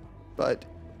 cases, but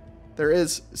there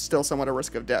is still somewhat a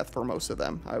risk of death for most of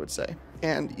them, I would say.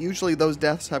 And usually those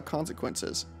deaths have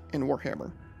consequences in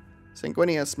Warhammer.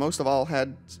 Sanguinius, most of all,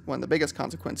 had one of the biggest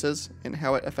consequences in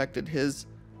how it affected his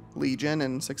Legion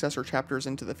and successor chapters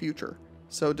into the future.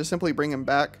 So to simply bring him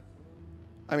back,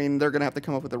 they're going to have to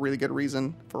come up with a really good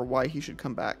reason for why he should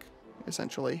come back,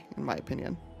 essentially, in my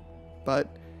opinion.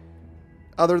 But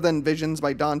other than visions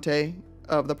by Dante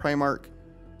of the Primarch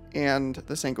and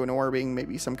the Sanguinor being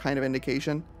maybe some kind of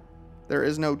indication, there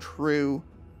is no true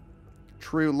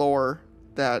lore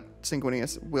that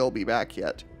Sanguinius will be back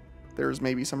yet. There's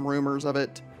maybe some rumors of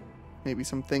it, maybe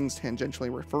some things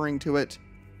tangentially referring to it,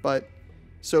 but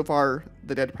so far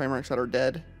the dead Primarchs that are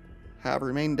dead have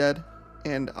remained dead,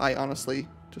 and I honestly,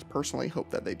 just personally hope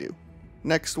that they do.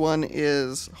 Next one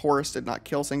is Horus did not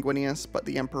kill Sanguinius, but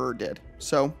the Emperor did.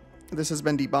 So this has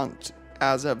been debunked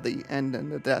as of the End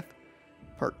and the Death,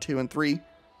 Part 2 and 3.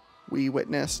 We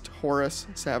witnessed Horus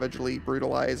savagely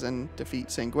brutalize and defeat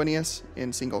Sanguinius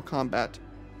in single combat.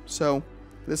 So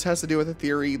this has to do with a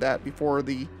theory that before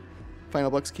the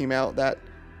final books came out, that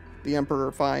the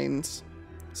Emperor finds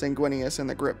Sanguinius in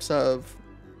the grips of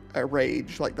a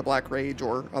rage, like the Black Rage,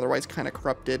 or otherwise kind of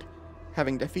corrupted,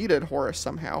 having defeated Horus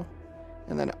somehow.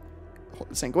 And then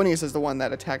Sanguinius is the one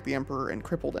that attacked the Emperor and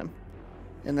crippled him.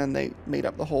 And then they made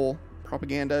up the whole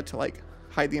propaganda to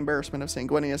hide the embarrassment of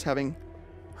Sanguinius having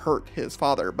hurt his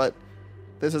father. But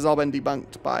this has all been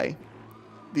debunked by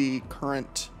the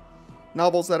current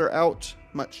novels that are out,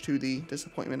 much to the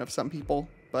disappointment of some people.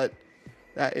 But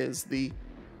that is the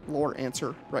lore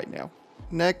answer right now.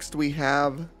 Next we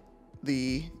have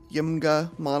the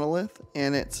Yimga monolith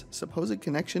and its supposed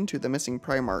connection to the missing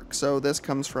Primarch. So this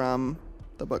comes from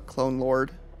the book Clone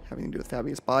Lord, having to do with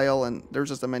Fabius Bile, and there's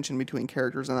just a mention between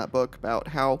characters in that book about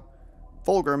how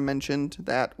Fulgrim mentioned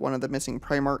that one of the missing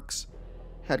Primarchs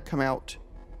had come out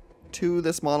to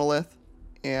this monolith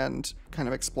and kind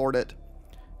of explored it.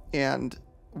 And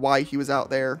why he was out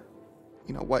there,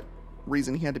 you know, what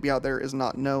reason he had to be out there is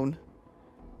not known.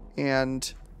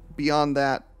 And beyond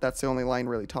that, that's the only line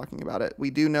really talking about it. We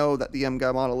do know that the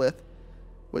Emga monolith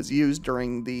was used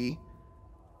during the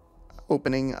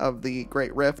opening of the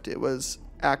Great Rift. It was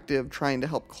active trying to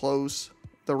help close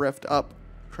the rift up,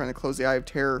 trying to close the Eye of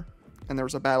Terror, and there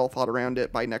was a battle fought around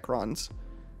it by Necrons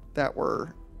that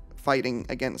were fighting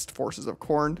against forces of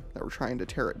Khorne that were trying to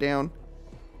tear it down.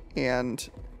 And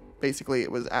basically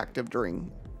it was active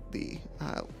during the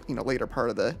later part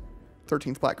of the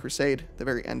 13th Black Crusade, the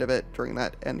very end of it, during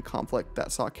that end conflict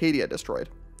that saw Cadia destroyed.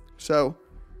 So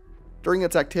during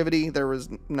its activity, there was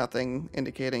nothing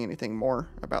indicating anything more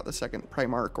about the 2nd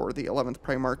Primarch or the 11th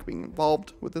Primarch being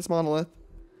involved with this monolith,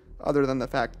 other than the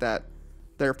fact that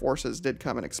their forces did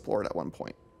come and explore it at one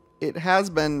point. It has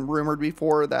been rumored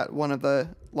before that one of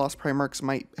the Lost Primarchs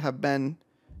might have been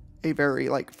a very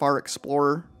far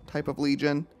explorer type of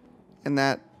legion, and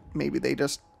that maybe they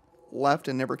just left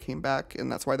and never came back,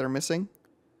 and that's why they're missing.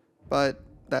 But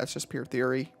that's just pure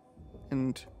theory,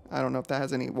 and I don't know if that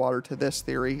has any water to this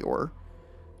theory, or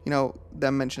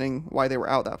them mentioning why they were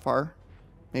out that far.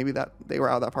 Maybe that they were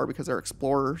out that far because they're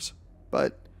explorers,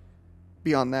 but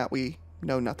beyond that we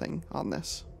know nothing on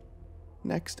this.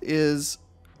 Next is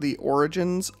the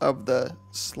origins of the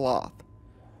Sloth.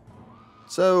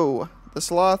 So the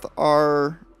Sloth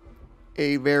are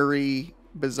a very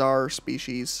bizarre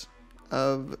species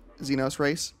of Xenos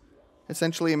race.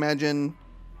 Essentially imagine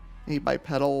a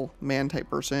bipedal man-type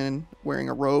person wearing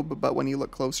a robe, but when you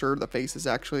look closer, the face is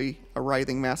actually a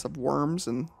writhing mass of worms,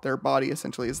 and their body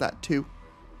essentially is that too.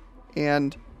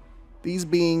 And these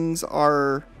beings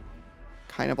are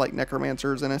kind of like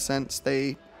necromancers in a sense.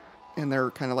 They're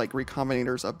kind of like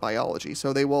recombinators of biology.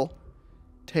 So they will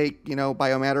take,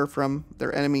 biomatter from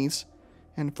their enemies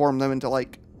and form them into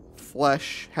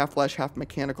flesh, half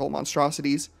mechanical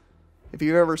monstrosities. If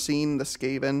you've ever seen the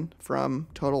Skaven from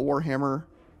Total Warhammer,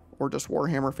 or just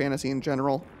Warhammer Fantasy in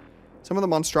general, some of the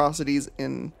monstrosities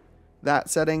in that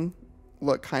setting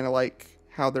look kind of like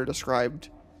how they're described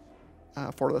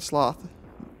for the Sloth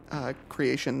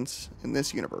creations in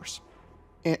this universe.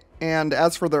 And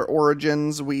as for their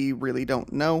origins, we really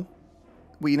don't know.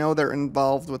 We know they're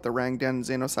involved with the Rangdan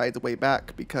Xenocides way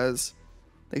back because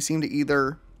they seem to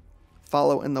either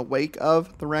follow in the wake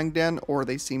of the Rangdan, or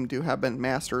they seem to have been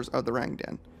masters of the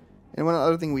Rangdan. And one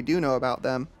other thing we do know about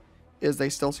them is they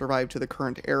still survive to the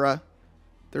current era.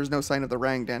 There's no sign of the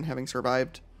Rangdan having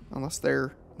survived, unless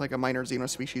they're like a minor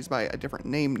xenospecies by a different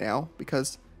name now,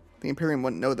 because the Imperium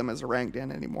wouldn't know them as a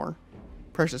Rangdan anymore.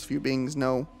 Precious few beings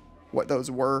know what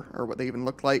those were, or what they even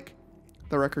looked like.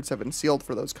 The records have been sealed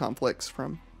for those conflicts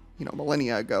from,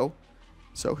 millennia ago.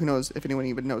 So who knows if anyone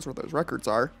even knows where those records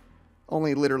are.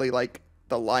 Only literally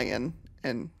the Lion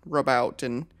and Robout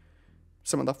and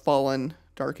some of the fallen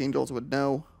Dark Angels would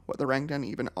know what the Rangdan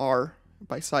even are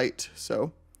by sight.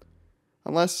 So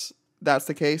unless that's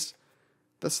the case,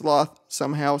 the Sloth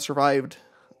somehow survived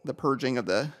the purging of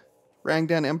the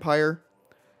Rangdan Empire,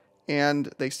 and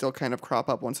they still kind of crop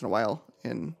up once in a while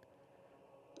in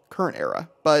current era.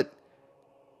 But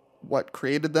what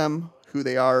created them, who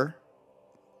they are,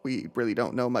 we really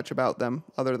don't know much about them.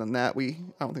 Other than that, I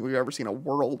don't think we've ever seen a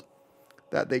world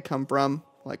that they come from,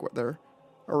 like what their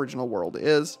original world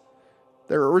is.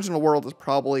 Their original world is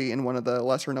probably in one of the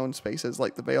lesser known spaces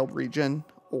like the Veiled Region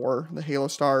or the Halo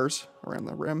Stars around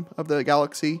the rim of the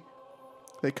galaxy.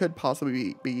 They could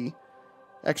possibly be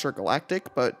extragalactic,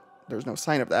 but there's no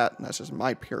sign of that, and that's just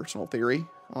my personal theory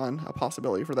on a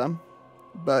possibility for them.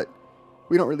 But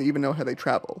we don't really even know how they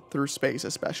travel through space,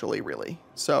 especially, really.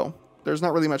 So there's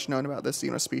not really much known about this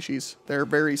xenospecies. They're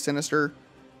very sinister,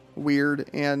 weird,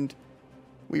 and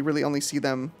we really only see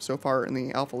them so far in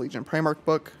the Alpha Legion Primarch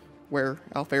book, where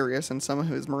Alpharius and some of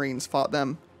his Marines fought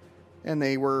them, and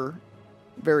they were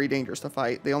very dangerous to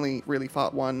fight. They only really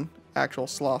fought one actual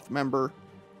Sloth member,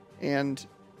 and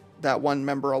that one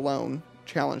member alone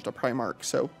challenged a Primarch,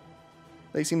 so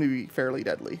they seem to be fairly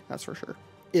deadly, that's for sure.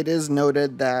 It is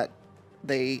noted that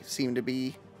they seem to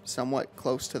be somewhat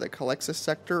close to the Calixis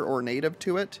sector, or native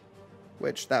to it,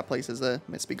 which that place is a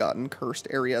misbegotten, cursed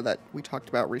area that we talked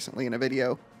about recently in a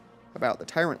video about the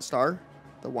Tyrant Star,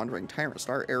 the Wandering Tyrant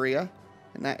Star area,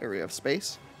 in that area of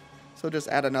space. So just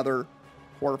add another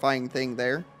horrifying thing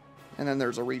there. And then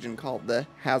there's a region called the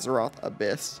Hazaroth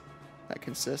Abyss that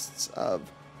consists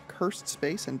of cursed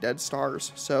space and dead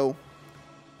stars. So,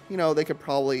 they could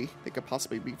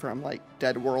possibly be from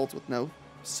dead worlds with no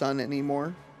sun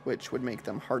anymore, which would make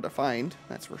them hard to find,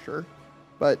 that's for sure.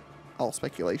 But all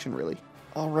speculation, really.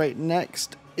 Alright,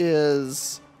 next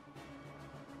is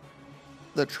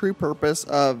the true purpose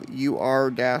of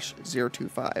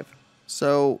UR-025.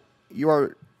 So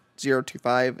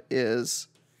UR-025 is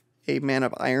a man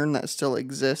of iron that still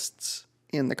exists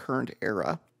in the current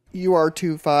era.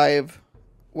 UR-25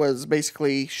 was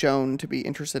basically shown to be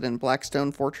interested in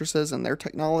Blackstone fortresses and their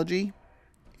technology,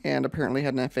 and apparently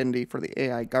had an affinity for the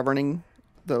AI governing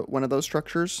one of those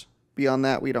structures. Beyond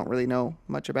that, we don't really know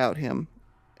much about him.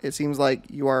 It seems like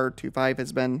UR-25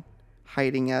 has been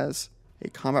hiding as a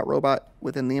combat robot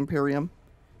within the Imperium,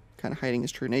 kind of hiding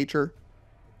his true nature.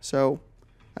 So,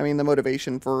 I mean, the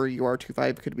motivation for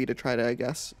UR-25 could be to try to, I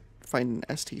guess, find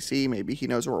an STC. Maybe he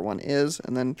knows where one is,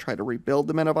 and then try to rebuild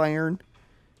the Men of Iron.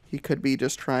 He could be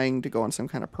just trying to go on some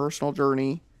kind of personal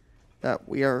journey that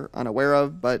we are unaware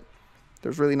of, but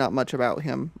there's really not much about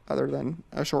him other than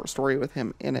a short story with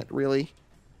him in it, really,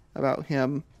 about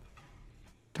him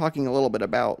talking a little bit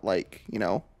about, like, you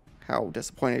know, how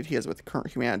disappointed he is with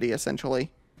current humanity,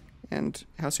 essentially, and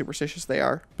how superstitious they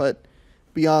are. But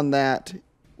beyond that,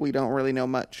 we don't really know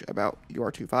much about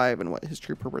UR-25 and what his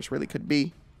true purpose really could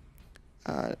be.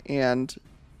 And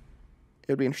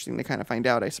it would be interesting to kind of find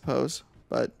out, I suppose,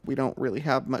 but we don't really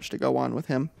have much to go on with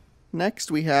him.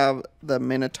 Next, we have the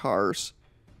Minotaurs.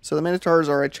 So the Minotaurs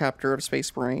are a chapter of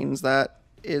Space Marines that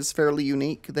is fairly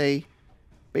unique. They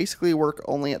basically work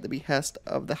only at the behest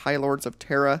of the High Lords of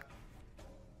Terra,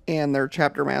 and their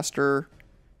chapter master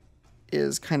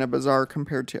is kind of bizarre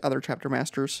compared to other chapter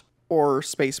masters, or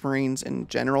Space Marines in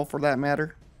general for that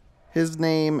matter. His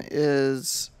name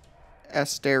is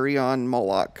Asterion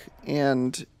Moloch,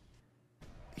 and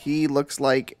he looks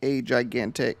like a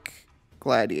gigantic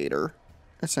gladiator,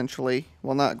 essentially.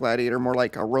 Well, not gladiator, more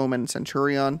like a Roman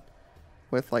centurion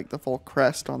with like the full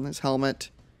crest on his helmet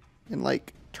and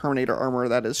like Terminator armor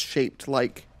that is shaped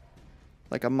like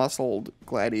a muscled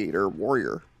gladiator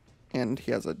warrior. And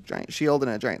he has a giant shield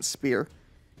and a giant spear.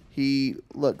 He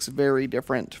looks very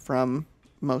different from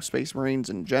most Space Marines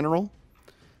in general.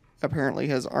 Apparently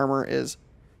his armor is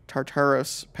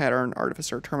Tartarus pattern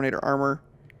Artificer Terminator armor,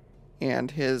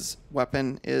 and his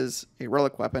weapon is a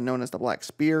relic weapon known as the Black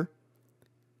Spear.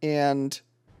 And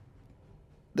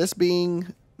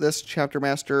this chapter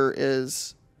master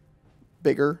is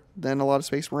bigger than a lot of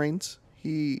Space Marines.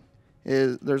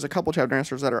 There's a couple chapter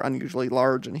masters that are unusually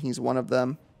large, and he's one of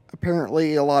them.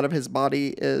 Apparently, a lot of his body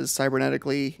is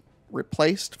cybernetically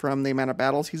replaced from the amount of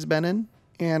battles he's been in.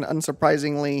 And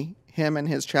unsurprisingly, him and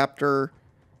his chapter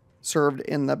served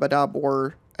in the Badab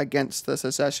War against the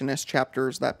secessionist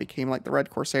chapters that became like the Red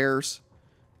Corsairs,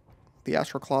 the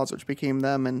Astral Claws, which became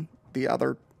them, and the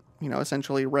other,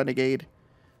 essentially renegade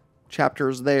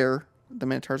chapters there. The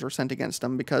Minotaurs were sent against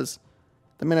them because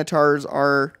the Minotaurs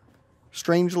are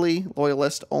strangely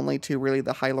loyalist only to really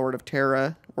the High Lord of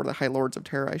Terra, or the High Lords of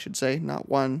Terra, I should say, not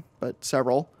one, but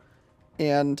several.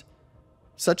 And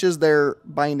such is their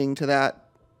binding to that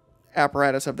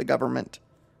apparatus of the government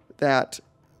that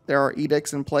there are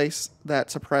edicts in place that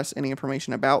suppress any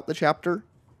information about the chapter,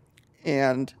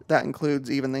 and that includes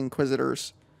even the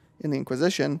Inquisitors in the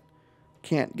Inquisition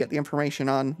can't get the information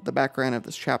on the background of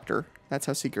this chapter. That's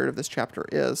how secretive this chapter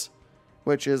is,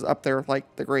 which is up there with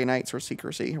like the Grey Knights for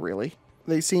secrecy, really.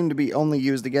 They seem to be only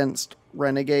used against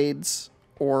renegades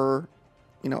or,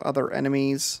 other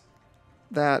enemies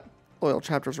that loyal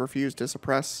chapters refuse to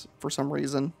suppress for some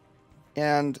reason.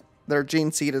 And their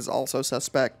gene seed is also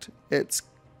suspect. It's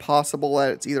possible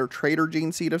that it's either traitor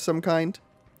gene seed of some kind,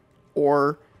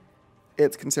 or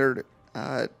it's considered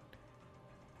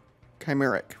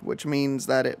chimeric, which means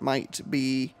that it might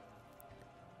be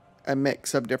a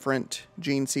mix of different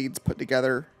gene seeds put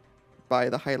together by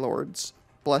the High Lord's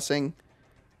blessing,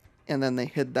 and then they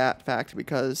hid that fact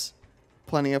because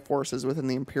plenty of forces within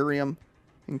the Imperium,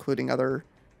 including other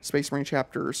Space Marine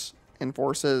chapters and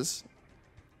forces,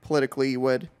 politically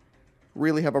would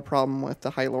really have a problem with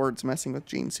the High Lords messing with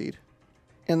gene seed.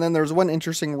 And then there's one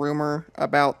interesting rumor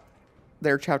about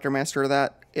their chapter master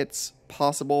that it's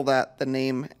possible that the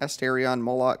name Asterion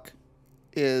Moloch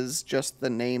is just the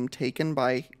name taken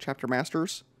by chapter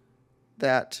masters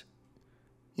that,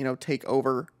 take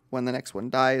over when the next one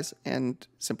dies and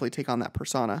simply take on that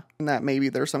persona. And that maybe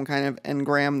there's some kind of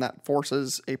engram that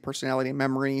forces a personality and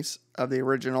memories of the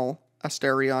original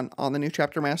Asterion on the new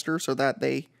chapter master so that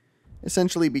they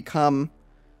essentially become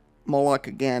Moloch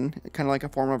again, kind of like a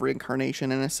form of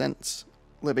reincarnation in a sense,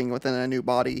 living within a new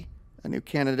body, a new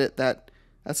candidate that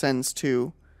ascends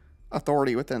to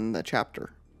authority within the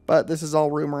chapter. But this is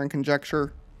all rumor and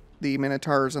conjecture. The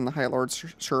Minotaurs and the High Lords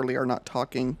surely are not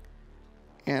talking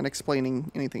and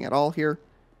explaining anything at all here.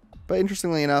 But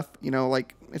interestingly enough,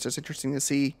 it's just interesting to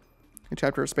see a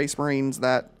chapter of Space Marines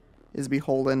that is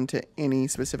beholden to any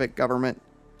specific government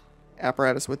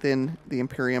apparatus within the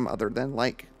Imperium other than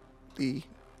like the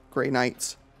Grey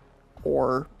Knights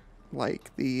or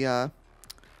like the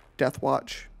Death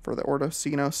Watch for the Ordo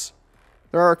Xenos.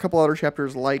 There are a couple other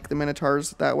chapters like the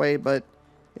Minotaurs that way, but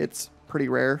it's pretty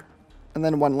rare. And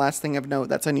then one last thing of note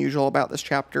that's unusual about this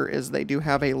chapter is they do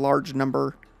have a large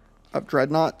number of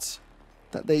dreadnoughts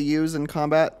that they use in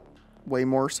combat, way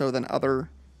more so than other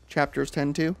chapters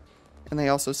tend to. And they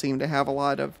also seem to have a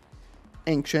lot of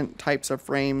ancient types of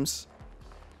frames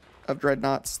of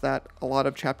dreadnoughts that a lot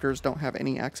of chapters don't have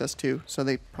any access to. So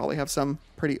they probably have some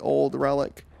pretty old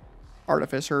relic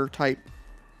artificer type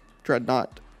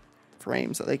dreadnought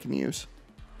frames that they can use.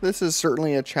 This is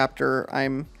certainly a chapter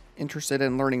I'm interested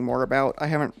in learning more about. I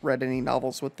haven't read any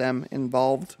novels with them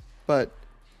involved, but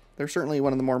they're certainly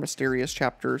one of the more mysterious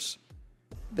chapters.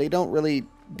 They don't really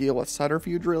deal with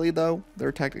subterfuge really though.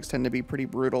 Their tactics tend to be pretty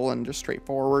brutal and just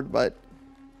straightforward, but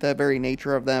the very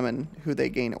nature of them and who they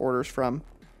gain orders from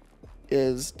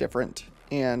is different.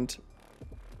 And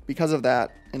because of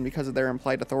that, and because of their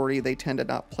implied authority, they tend to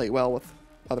not play well with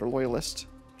other loyalist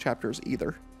chapters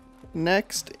either.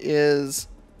 Next is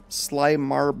Sly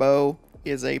Marbo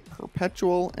is a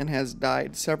perpetual and has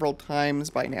died several times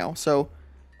by now. So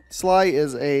Sly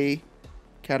is a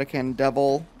Catachan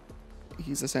devil.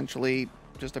 He's essentially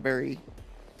just a very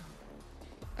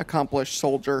accomplished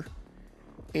soldier,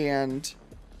 and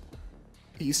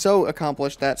he's so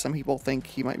accomplished that some people think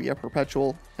he might be a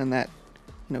perpetual and that,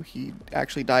 you know, he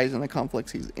actually dies in the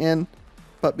conflicts he's in,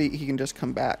 but he can just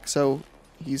come back. So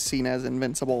he's seen as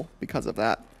invincible because of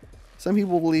that. Some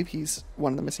people believe he's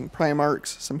one of the missing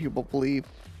Primarchs. Some people believe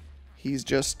he's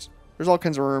just... There's all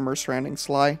kinds of rumors surrounding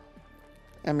Sly.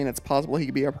 I mean, it's possible he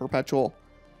could be a perpetual.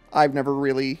 I've never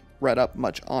really read up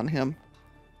much on him.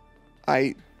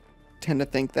 I tend to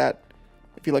think that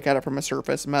if you look at it from a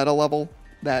surface meta level,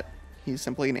 that he's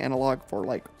simply an analog for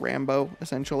like Rambo,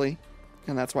 essentially.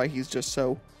 And that's why he's just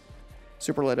so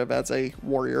superlative as a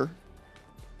warrior,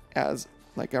 as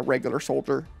like a regular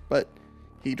soldier. But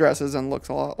he dresses and looks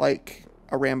a lot like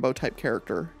a Rambo type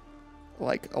character,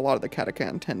 like a lot of the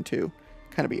Catachan tend to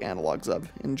kind of be analogs of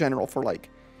in general for like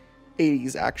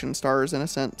 80s action stars in a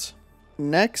sense.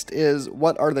 Next is,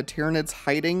 what are the Tyranids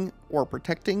hiding or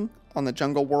protecting on the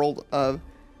jungle world of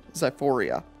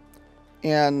Zyphoria?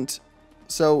 And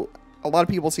so a lot of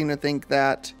people seem to think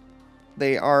that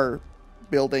they are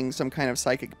building some kind of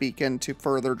psychic beacon to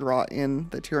further draw in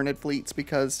the Tyranid fleets,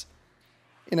 because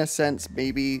in a sense,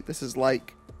 maybe this is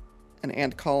like an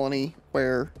ant colony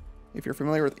where, if you're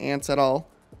familiar with ants at all,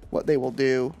 what they will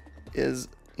do is,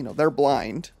 you know, they're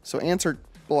blind. So ants are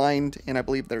blind, and I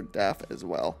believe they're deaf as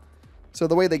well. So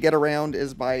the way they get around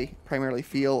is by primarily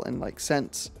feel and like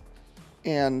sense.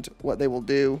 And what they will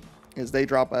do is they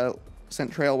drop a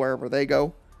scent trail wherever they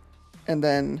go. And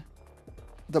then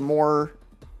the more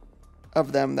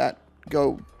of them that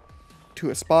go to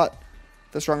a spot,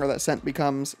 the stronger that scent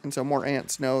becomes. And so more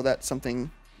ants know that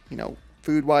something, you know,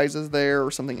 food-wise is there, or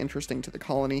something interesting to the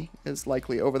colony is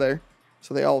likely over there.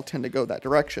 So they all tend to go that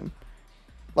direction.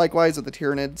 Likewise with the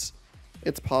Tyranids,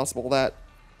 it's possible that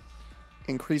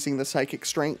increasing the psychic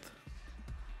strength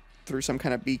through some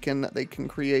kind of beacon that they can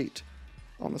create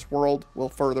on this world will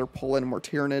further pull in more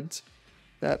Tyranids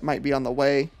that might be on the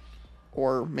way,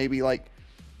 or maybe like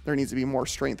there needs to be more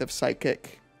strength of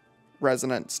psychic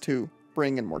resonance to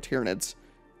bring in more Tyranids.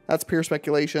 That's pure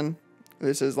speculation.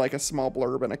 This is like a small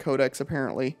blurb in a codex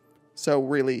apparently, so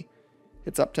really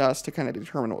it's up to us to kind of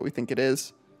determine what we think it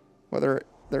is, whether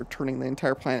they're turning the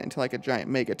entire planet into like a giant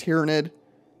mega Tyranid,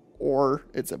 or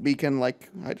it's a beacon like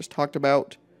I just talked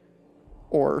about,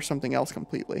 or something else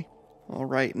completely.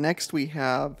 Alright, next we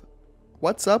have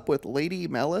what's up with Lady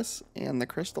Melis and the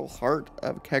Crystal Heart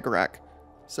of Kegarak.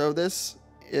 So this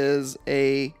is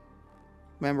a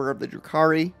member of the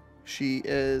Drukhari. She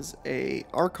is a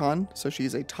Archon, so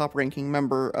she's a top-ranking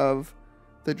member of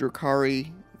the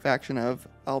Drukhari faction of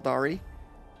Aldari.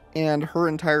 And her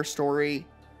entire story,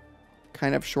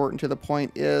 kind of short and to the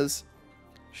point, is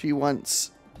she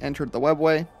once entered the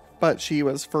Webway, but she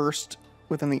was first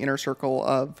within the inner circle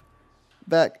of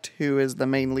Vecht, who is the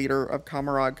main leader of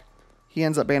Kamarag. He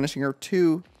ends up banishing her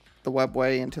to the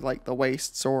Webway, into like the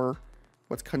wastes, or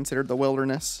what's considered the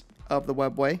wilderness of the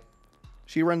Webway.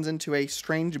 She runs into a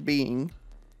strange being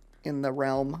in the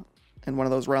realm, in one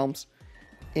of those realms,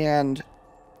 and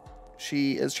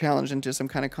she is challenged into some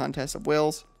kind of contest of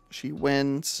wills. She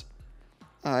wins.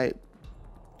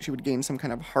 She would gain some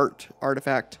kind of heart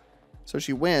artifact. So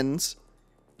she wins,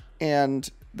 and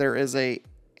there is a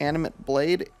animate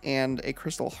blade and a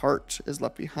crystal heart is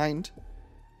left behind.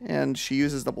 And she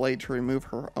uses the blade to remove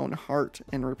her own heart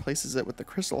and replaces it with the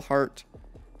crystal heart.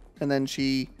 And then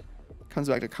she comes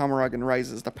back to Kamarug and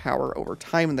rises to power over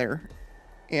time there.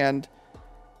 And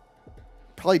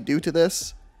probably due to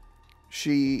this,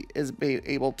 she is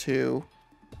able to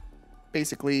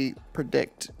basically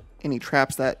predict any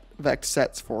traps that Vex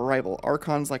sets for rival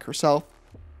Archons like herself.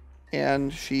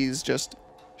 And she's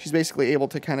basically able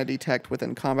to kind of detect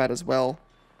within combat as well,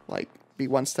 like be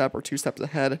 1 step or 2 steps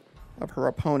ahead of her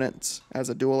opponents as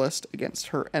a duelist against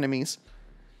her enemies,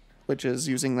 which is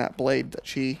using that blade that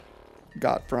she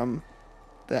got from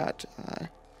that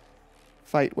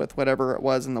fight with whatever it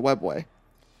was in the webway.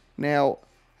 Now,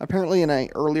 apparently in an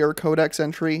earlier codex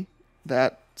entry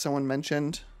that someone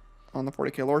mentioned on the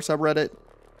 40k lore subreddit,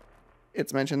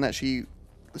 it's mentioned that she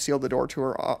sealed the door to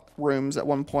her rooms at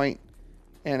one point,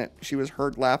 and she was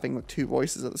heard laughing with 2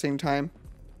 voices at the same time.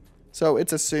 So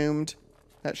it's assumed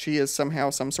that she is somehow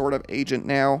some sort of agent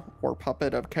now, or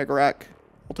puppet of Kegarak,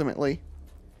 ultimately,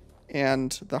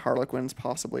 and the Harlequins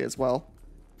possibly as well.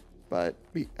 But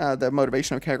the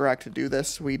motivation of Kegarak to do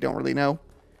this, we don't really know.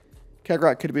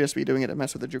 Kegarak could just be doing it to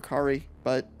mess with the Drukhari,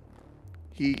 but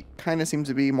he kind of seems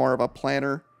to be more of a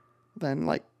planner than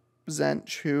like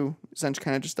Zench, who Zench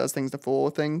kind of just does things to fool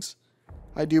with things.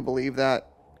 I do believe that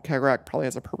Kegarak probably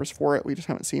has a purpose for it. We just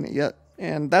haven't seen it yet.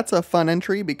 And that's a fun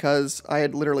entry because I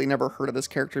had literally never heard of this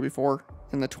character before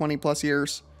in the 20 plus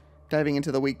years diving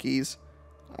into the wikis.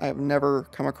 I've never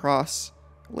come across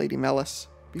Lady Melis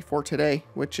before today,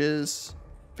 which is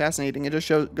fascinating. It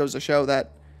just goes to show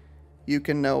that you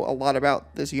can know a lot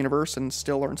about this universe and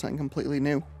still learn something completely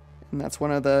new. And that's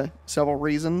one of the several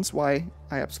reasons why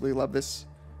I absolutely love this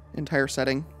entire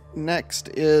setting. Next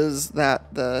is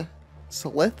that the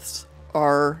Siliths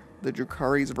are the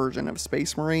Drukhari's version of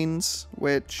Space Marines,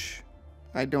 which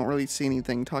I don't really see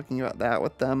anything talking about that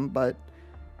with them, but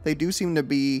they do seem to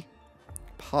be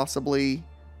possibly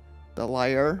the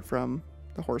Lyre from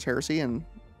the Horus Heresy and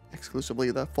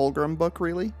exclusively the Fulgrim book,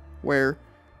 really, where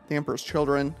the Emperor's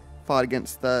children fought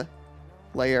against the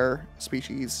Lyre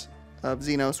species of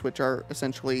Xenos, which are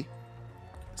essentially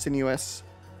sinuous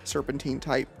serpentine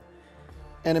type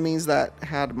enemies that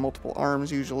had multiple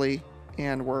arms usually,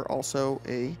 and were also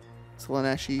a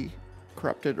Slaaneshi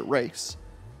corrupted race.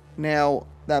 Now,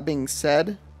 that being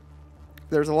said,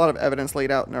 there's a lot of evidence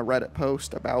laid out in a Reddit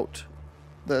post about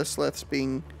the Siliths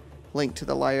being linked to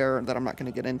the Lyre that I'm not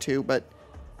going to get into, but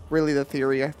really the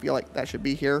theory I feel like that should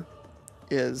be here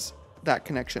is that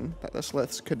connection, that the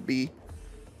Siliths could be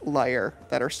Lyre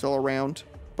that are still around,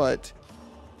 but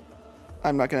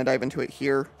I'm not going to dive into it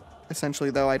here.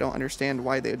 Essentially, though, I don't understand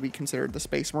why they would be considered the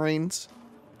Space Marines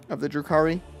of the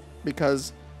Drukhari,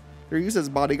 because they're used as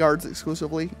bodyguards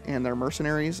exclusively, and they're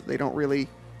mercenaries. They don't really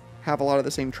have a lot of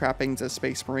the same trappings as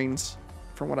Space Marines,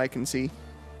 from what I can see.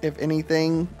 If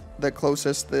anything, the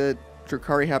closest the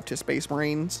Drukhari have to Space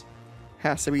Marines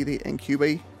has to be the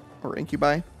Incubi,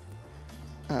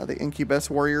 the Incubus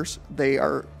warriors. They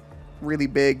are really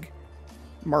big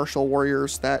martial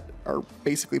warriors that are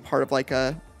basically part of like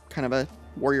a kind of a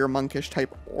warrior monkish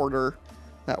type order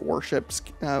that worships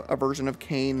a version of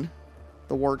Cain,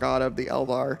 the war god of the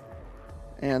Eldar.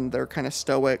 And they're kind of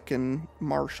stoic and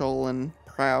martial and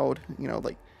proud, you know,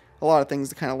 like a lot of things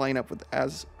to kind of line up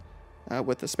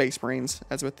with the Space Marines,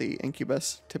 as with the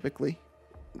Incubus typically.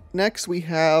 Next, we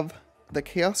have the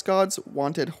Chaos Gods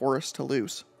wanted Horus to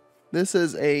lose. This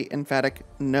is a emphatic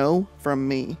no from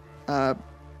me.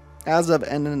 As of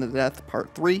End in the Death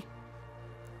Part 3,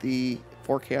 the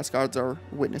 4 Chaos Gods are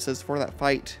witnesses for that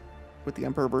fight with the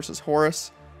Emperor versus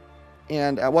Horus.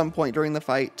 And at one point during the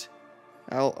fight,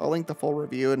 I'll link the full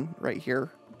review right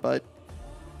here, but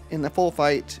in the full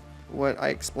fight, what I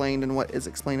explained and what is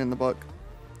explained in the book,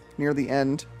 near the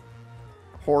end,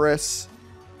 Horus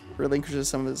relinquishes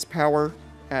some of his power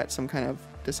at some kind of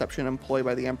deception employed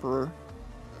by the Emperor,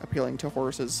 appealing to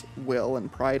Horus's will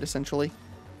and pride, essentially.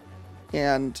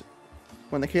 And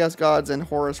when the Chaos Gods and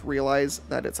Horus realize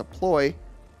that it's a ploy,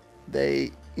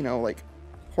 they, you know, like,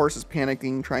 Horus is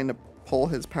panicking, trying to pull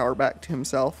his power back to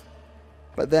himself.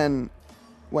 But then,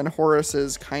 when Horus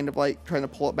is kind of like trying to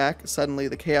pull it back, suddenly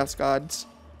the Chaos Gods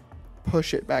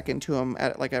push it back into him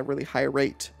at like a really high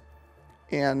rate.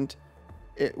 And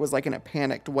it was like in a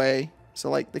panicked way. So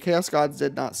like the Chaos Gods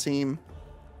did not seem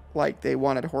like they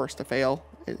wanted Horus to fail.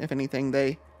 If anything,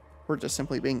 they were just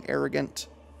simply being arrogant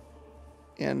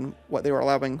in what they were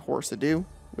allowing Horus to do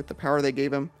with the power they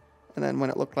gave him. And then when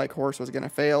it looked like Horus was going to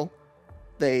fail,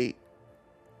 they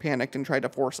panicked and tried to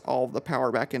force all of the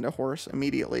power back into Horus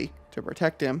immediately to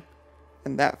protect him,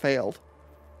 and that failed.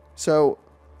 So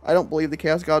I don't believe the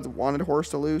Chaos Gods wanted Horus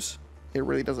to lose. It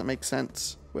really doesn't make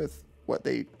sense with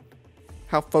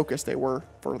how focused they were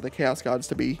for the Chaos Gods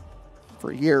to be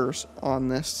for years on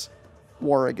this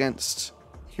war against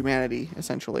humanity,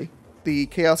 essentially. The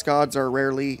Chaos Gods are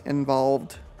rarely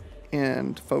involved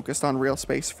and focused on real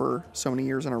space for so many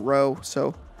years in a row,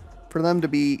 so for them to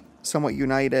be somewhat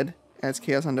united as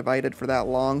Chaos Undivided for that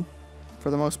long,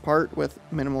 for the most part, with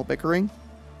minimal bickering,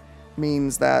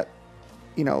 means that,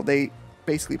 you know, they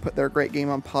basically put their great game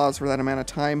on pause for that amount of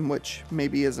time, which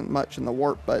maybe isn't much in the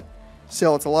warp, but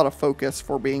still, it's a lot of focus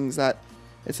for beings that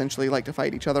essentially like to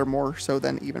fight each other more so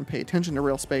than even pay attention to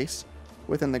real space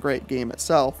within the great game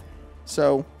itself.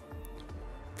 So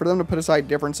for them to put aside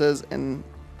differences and,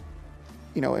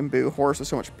 you know, imbue Horus with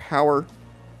so much power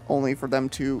only for them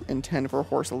to intend for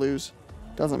Horus to lose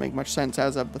doesn't make much sense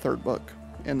as of the third book,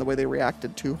 and the way they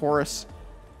reacted to Horus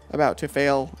about to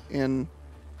fail in,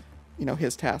 you know,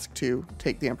 his task to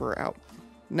take the Emperor out.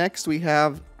 Next, we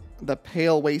have the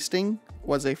Pale Wasting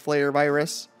was a flare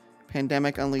virus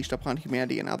pandemic unleashed upon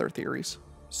humanity and other theories.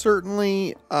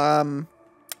 Certainly, that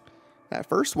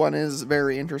first one is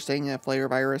very interesting, a flare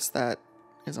virus that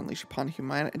is unleashed upon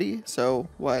humanity. So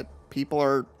what, people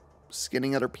are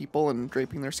skinning other people and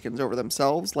draping their skins over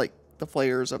themselves like the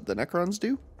flayers of the Necrons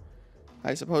do?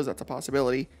 I suppose that's a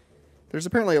possibility. There's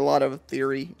apparently a lot of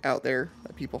theory out there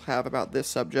that people have about this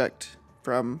subject,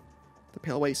 from the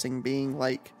Pale Wasting being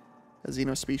like a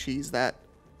xenospecies that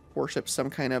worships some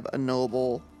kind of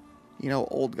unknowable, you know,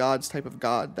 old gods type of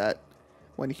god, that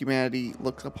when humanity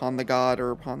looks upon the god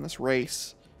or upon this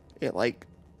race, it like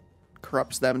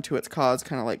corrupts them to its cause,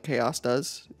 kind of like Chaos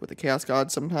does with the Chaos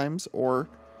Gods sometimes, or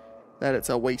that it's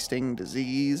a wasting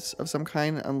disease of some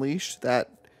kind unleashed that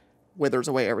withers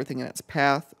away everything in its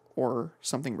path, or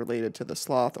something related to the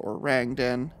Sloth or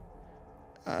Rangden.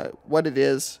 What it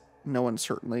is, no one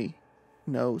certainly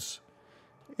knows.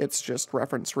 It's just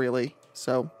reference, really.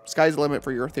 So, sky's the limit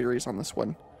for your theories on this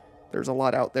one. There's a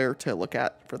lot out there to look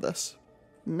at for this.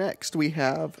 Next, we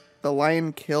have the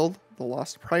Lion killed the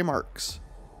Lost Primarchs.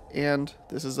 And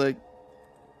this is a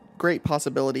great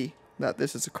possibility that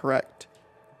this is correct.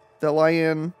 The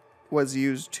Lion was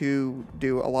used to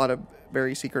do a lot of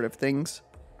very secretive things.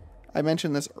 I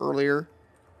mentioned this earlier,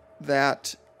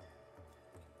 that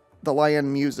the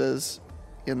Lion muses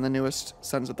in the newest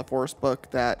Sons of the Forest book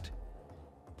that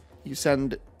you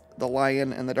send the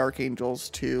Lion and the Dark Angels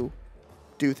to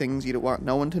do things you don't want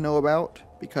no one to know about,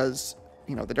 because,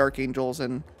 you know, the Dark Angels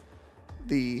and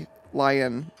the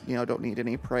Lion, you know, don't need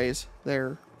any praise.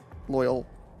 They're loyal,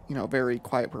 you know, very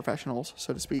quiet professionals,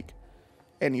 so to speak.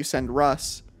 And you send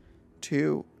Russ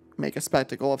to make a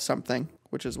spectacle of something,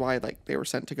 which is why, like, they were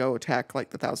sent to go attack,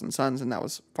 like, the Thousand Suns, and that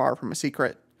was far from a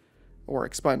secret or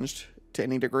expunged to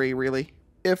any degree, really.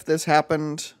 If this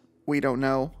happened, we don't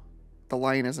know. The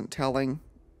Lion isn't telling,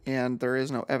 and there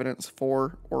is no evidence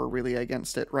for or really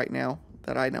against it right now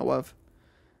that I know of.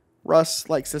 Russ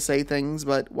likes to say things,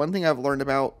 but one thing I've learned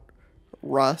about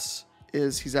Russ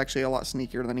is he's actually a lot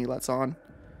sneakier than he lets on.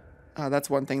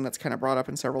 That's one thing that's kind of brought up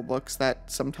in several books,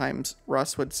 that sometimes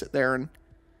Russ would sit there and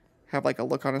have like a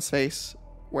look on his face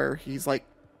where he's like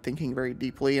thinking very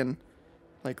deeply, and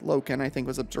like Loken, I think,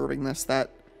 was observing this,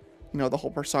 that, you know, the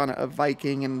whole persona of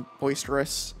Viking and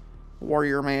boisterous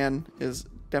warrior man is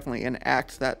definitely an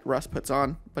act that Russ puts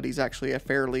on, but he's actually a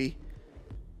fairly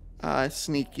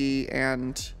sneaky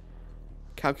and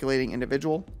calculating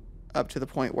individual, up to the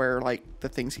point where, like, the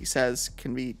things he says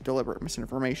can be deliberate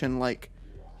misinformation, like,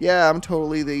 yeah, I'm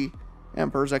totally the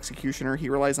Emperor's executioner, he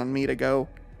relies on me to go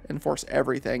enforce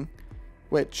everything,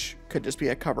 which could just be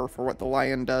a cover for what the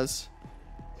Lion does,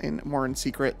 and more in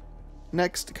secret.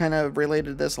 Next, kind of related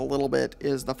to this a little bit,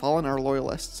 is the Fallen are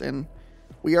loyalists, and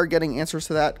we are getting answers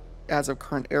to that as of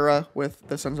current era with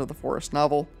the Sons of the Forest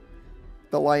novel.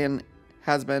 The Lion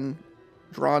has been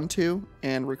drawn to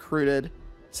and recruited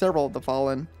several of the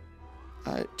Fallen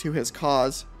to his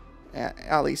cause,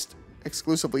 at least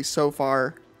exclusively so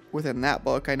far within that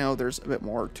book. I know there's a bit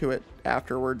more to it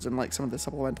afterwards, and like some of the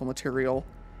supplemental material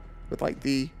with like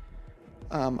the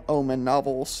Omen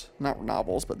novels, not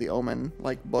novels, but the Omen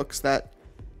like books that,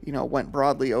 you know, went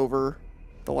broadly over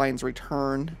the Lion's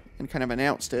return and kind of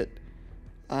announced it.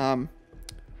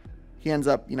 He ends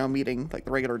up, you know, meeting like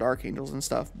the regular Dark Angels and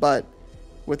stuff, but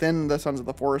within the Sons of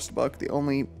the Forest book, the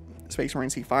only Space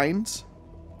Marines he finds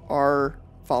are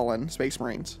fallen Space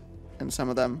Marines, and some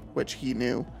of them which he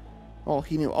knew, well,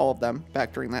 he knew all of them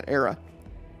back during that era.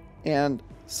 And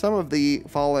some of the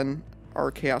fallen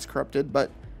are chaos corrupted,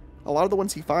 but a lot of the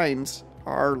ones he finds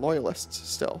are loyalists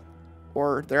still,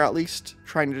 or they're at least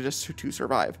trying to just to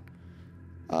survive.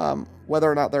 Whether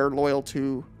or not they're loyal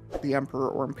to the Emperor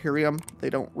or Imperium, they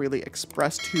don't really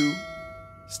express too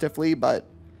stiffly, but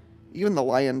even the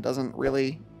Lion doesn't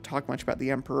really talk much about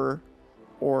the Emperor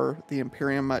or the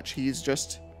Imperium much. He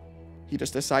he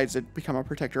just decides to become a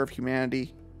protector of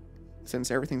humanity,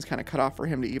 since everything's kind of cut off for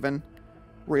him to even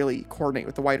really coordinate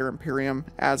with the wider Imperium,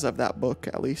 as of that book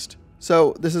at least.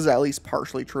 So this is at least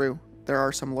partially true. There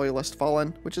are some Loyalist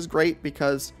Fallen, which is great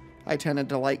because I tended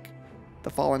to like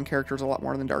the Fallen characters a lot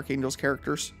more than Dark Angel's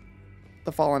characters.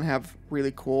 The Fallen have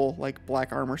really cool like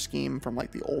black armor scheme from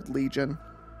like the old Legion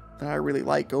that I really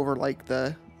like over like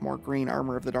the more green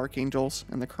armor of the Dark Angels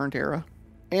in the current era.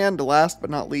 And last but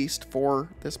not least for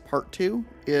this part 2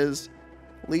 is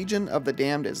Legion of the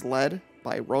Damned is led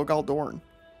by Rogal Dorn.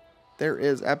 There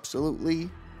is absolutely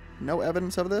no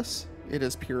evidence of this. It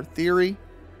is pure theory,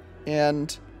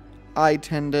 and I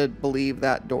tend to believe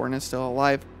that Dorn is still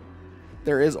alive.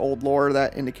 There is old lore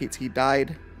that indicates he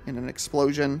died in an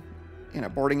explosion in a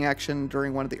boarding action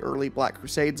during one of the early Black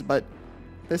Crusades, but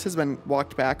this has been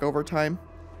walked back over time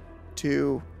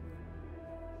to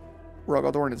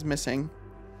Rogal Dorn is missing,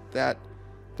 that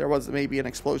there was maybe an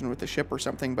explosion with the ship or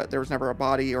something, but there was never a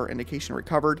body or indication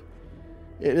recovered.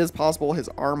 It is possible his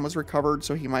arm was recovered,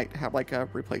 so he might have like a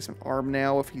replacement arm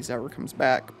now if he ever comes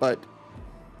back, but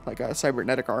like a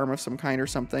cybernetic arm of some kind or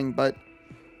something, but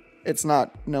it's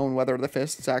not known whether the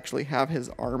fists actually have his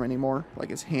arm anymore, like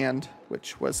his hand,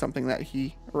 which was something that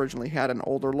he originally had in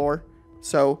older lore.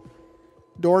 So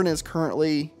Dorn is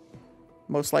currently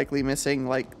most likely missing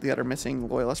like the other missing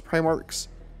Loyalist Primarchs.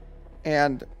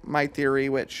 And my theory,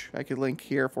 which I could link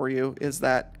here for you, is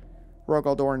that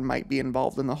Rogal Dorn might be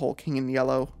involved in the whole King in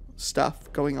Yellow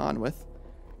stuff going on with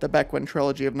the Beckwin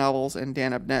trilogy of novels and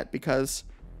Dan Abnett, because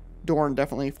Dorn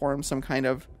definitely forms some kind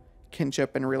of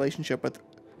kinship and relationship with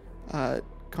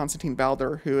Constantine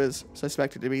Baldur, who is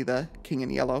suspected to be the King in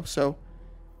Yellow. So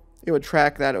it would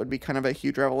track that. It would be kind of a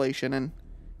huge revelation and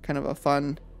kind of a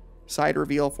fun side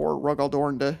reveal for Rogal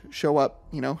Dorn to show up,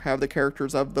 you know, have the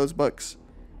characters of those books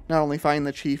not only find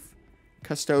the chief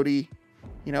custody,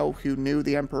 you know, who knew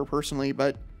the Emperor personally,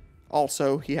 but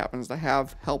also he happens to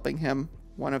have helping him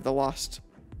one of the lost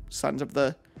sons of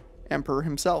the Emperor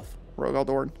himself, Rogal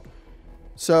Dorn.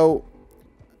 So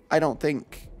I don't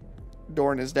think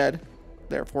Dorn is dead,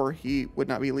 therefore he would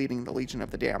not be leading the Legion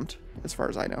of the Damned, as far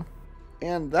as I know.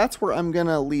 And that's where I'm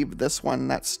gonna leave this one.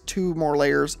 That's 2 more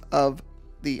layers of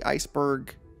the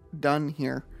iceberg done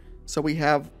here. So we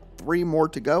have 3 more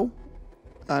to go.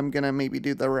 I'm gonna maybe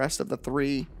do the rest of the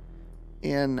 3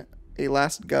 in a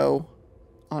last go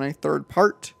on a 3rd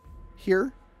part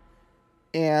here.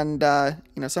 And,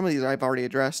 you know, some of these I've already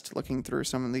addressed, looking through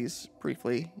some of these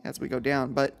briefly as we go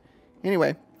down. But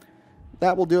anyway,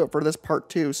 that will do it for this part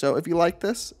 2. So if you like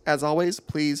this, as always,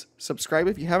 please subscribe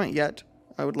if you haven't yet.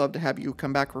 I would love to have you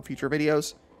come back for future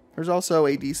videos. There's also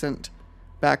a decent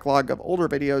backlog of older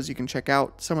videos you can check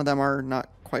out. Some of them are not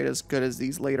quite as good as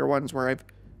these later ones where I've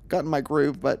gotten my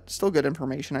groove, but still good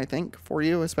information, I think, for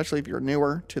you, especially if you're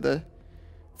newer to the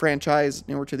franchise,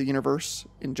 newer to the universe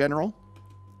in general.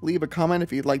 Leave a comment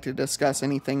if you'd like to discuss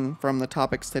anything from the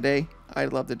topics today.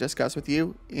 I'd love to discuss with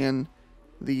you in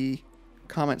the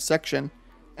comment section.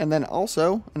 And then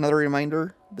also, another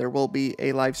reminder, there will be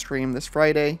a live stream this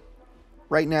Friday.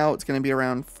 Right now, it's going to be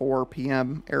around 4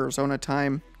 p.m. Arizona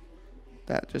time.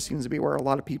 That just seems to be where a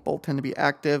lot of people tend to be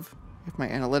active, if my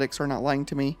analytics are not lying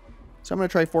to me. So I'm going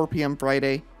to try 4 p.m.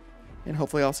 Friday, and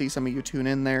hopefully I'll see some of you tune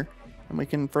in there, and we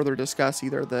can further discuss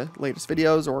either the latest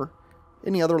videos or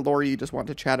any other lore you just want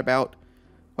to chat about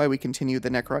while we continue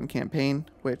the Necron campaign,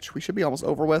 which we should be almost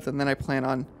over with, and then I plan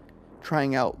on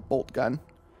trying out Bolt Gun,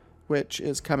 which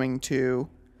is coming to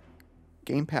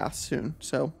Game Pass soon,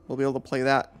 so we'll be able to play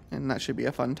that, and that should be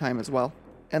a fun time as well.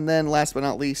 And then last but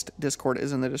not least, Discord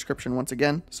is in the description once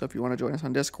again, so if you want to join us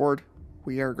on Discord,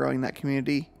 we are growing that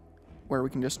community where we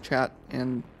can just chat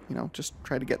and, you know, just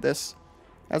try to get this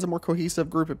as a more cohesive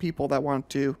group of people that want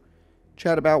to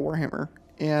chat about Warhammer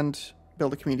and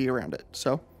build a community around it.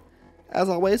 So, as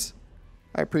always,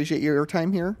 I appreciate your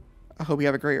time here. I hope you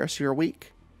have a great rest of your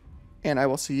week, and I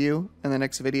will see you in the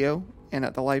next video and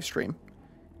at the live stream.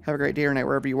 Have a great day or night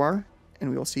wherever you are, and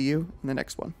we will see you in the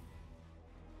next one.